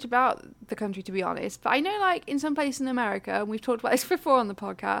too much about the country, to be honest. But I know, like, in some places in America, and we've talked about this before on the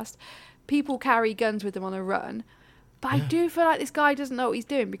podcast, people carry guns with them on a run. But I do feel like this guy doesn't know what he's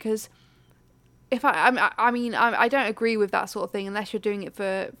doing, because if I don't agree with that sort of thing unless you're doing it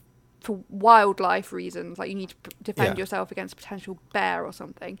for wildlife reasons, like you need to defend yourself against a potential bear or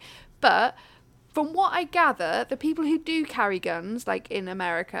something. But from what I gather, the people who do carry guns, like in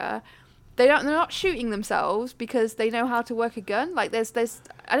America, they're not shooting themselves because they know how to work a gun. Like there's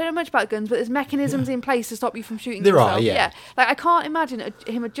I don't know much about guns, but there's mechanisms in place to stop you from shooting There yourself. are, yeah. Like I can't imagine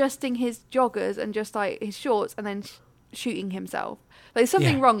him adjusting his joggers and just like his shorts and then shooting himself. Like, there's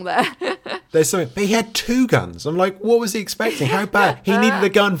something wrong there. There's something, but he had two guns. I'm like, what was he expecting? How bad? He needed a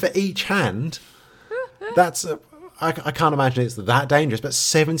gun for each hand. That's I can't imagine it's that dangerous. But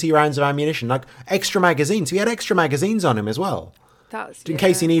 70 rounds of ammunition, like extra magazines. He had extra magazines on him as well, in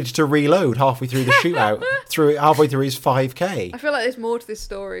case he needed to reload halfway through the shootout, halfway through his 5k. I feel like there's more to this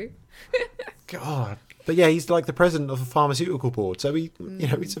story. God, but yeah, he's like the president of the pharmaceutical board, so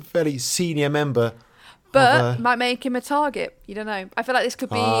he's a fairly senior member. But might make him a target. You don't know. I feel like this could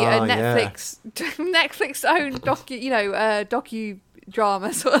be a Netflix Netflix own docu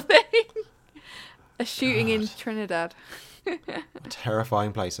drama sort of thing. A shooting in Trinidad. A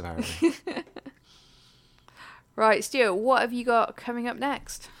terrifying place apparently. Right, Stuart, what have you got coming up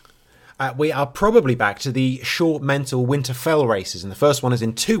next? We are probably back to the short mental Winterfell races, and the first one is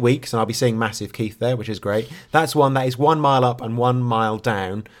in 2 weeks, and I'll be seeing Massive Keith there, which is great. That's one that is 1 mile up and 1 mile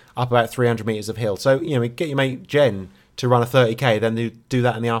down, up about 300 metres of hill. So, get your mate Jen to run a 30k, then do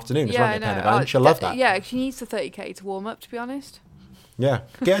that in the afternoon as well. Get Pen Van. She'll love that. Yeah, she needs the 30k to warm up, to be honest. Yeah,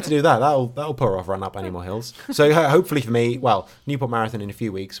 get her to do that. That'll put her off run up any more hills. So hopefully for me, Newport Marathon in a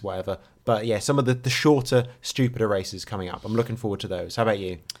few weeks, whatever. But yeah, some of the shorter, stupider races coming up. I'm looking forward to those. How about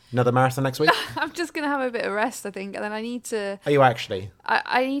you? Another marathon next week? I'm just going to have a bit of rest, I think. And then I need to... Are you actually?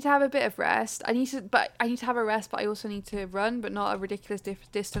 I need to have a bit of rest. I need to have a rest, but I also need to run, but not a ridiculous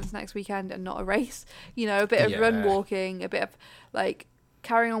distance next weekend and not a race. A bit of run walking, a bit of like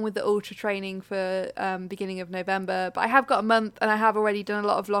carrying on with the ultra training for beginning of November. But I have got a month and I have already done a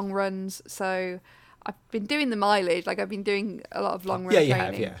lot of long runs. So I've been doing the mileage. Like I've been doing a lot of long run training. Yeah, you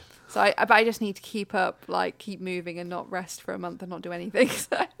have, yeah. So I just need to keep moving and not rest for a month and not do anything.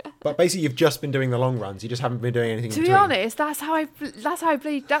 So. But basically, you've just been doing the long runs. You just haven't been doing anything in To be between. honest, that's how I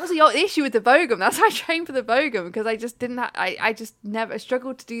played. That was the issue with the Bogum. That's how I trained for the Bogum, because I just didn't. I just never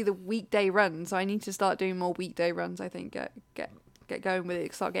struggled to do the weekday runs. So I need to start doing more weekday runs. I think get going with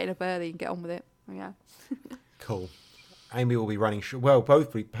it. Start getting up early and get on with it. Yeah. Cool. Amy will be running.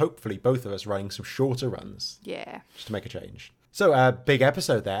 Hopefully, both of us running some shorter runs. Yeah. Just to make a change. So, big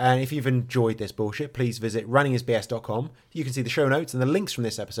episode there. And if you've enjoyed this bullshit, please visit runningisbs.com. You can see the show notes and the links from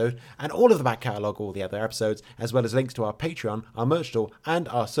this episode and all of the back catalogue, all the other episodes, as well as links to our Patreon, our merch store, and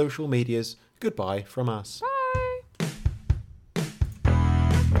our social medias. Goodbye from us. Bye.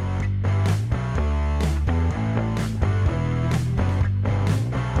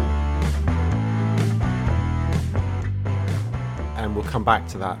 And we'll come back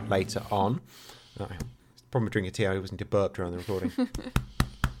to that later on. Problem with drinking tea, I wasn't to burp during the recording.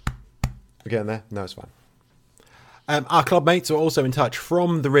 We're getting there? No, it's fine. Our club mates are also in touch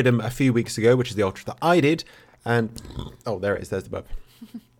from the Ridham a few weeks ago, which is the ultra that I did. And, oh, there it is. There's the burp.